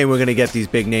 I'm not saying we're going to get these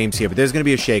big names here, but there's going to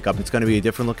be a shakeup. It's going to be a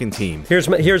different looking team.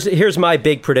 Here's my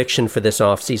big prediction for this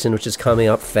offseason, which is coming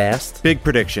up fast. Big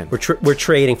prediction. We're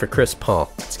trading for Chris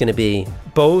Paul. It's going to be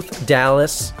both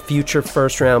Dallas future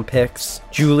first-round picks,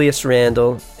 Julius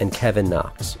Randle, and Kevin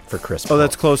Knox for Chris Paul. Oh,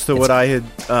 that's close to what I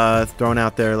had thrown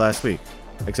out there last week.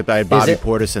 Except I had Bobby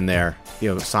Portis in there.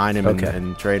 Sign him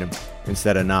and trade him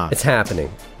instead of Knox. It's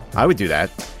happening. I would do that.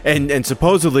 And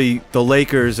supposedly the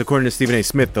Lakers, according to Stephen A.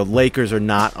 Smith, the Lakers are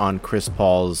not on Chris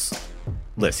Paul's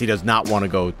list. He does not want to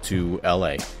go to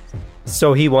LA.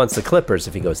 So he wants the Clippers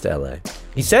if he goes to LA.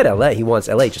 He said LA. He wants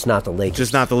LA, just not the Lakers.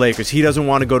 Just not the Lakers. He doesn't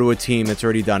want to go to a team that's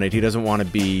already done it. He doesn't want to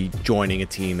be joining a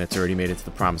team that's already made it to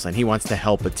the promised land. He wants to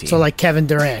help a team. So like Kevin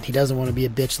Durant. He doesn't want to be a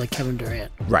bitch like Kevin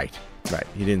Durant. Right.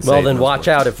 He didn't say Well, it then in those watch words.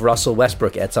 out if Russell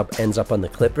Westbrook ends up on the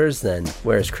Clippers, then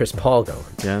where's Chris Paul going?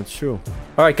 Yeah, that's true.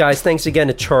 All right, guys, thanks again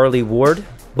to Charlie Ward.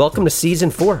 Welcome to Season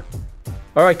 4.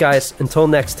 All right, guys, until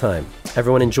next time,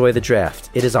 everyone enjoy the draft.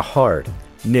 It is a hard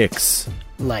Knicks.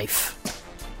 Life.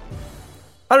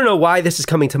 I don't know why this is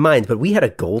coming to mind, but we had a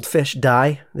goldfish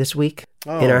die this week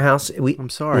in our house. I'm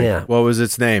sorry. Yeah. What was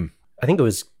its name? I think it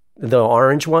was the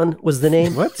orange one was the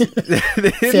name. What? They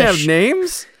didn't have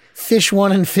names? Fish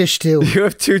 1 and Fish 2. You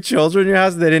have 2 children in your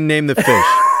house? They didn't name the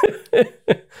fish.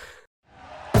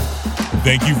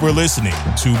 Thank you for listening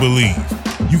to Believe.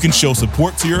 You can show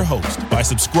support to your host by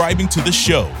subscribing to the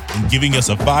show and giving us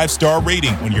a 5-star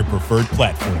rating on your preferred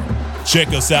platform. Check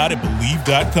us out at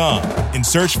Believe.com and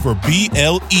search for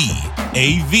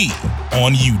BLEAV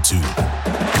on YouTube.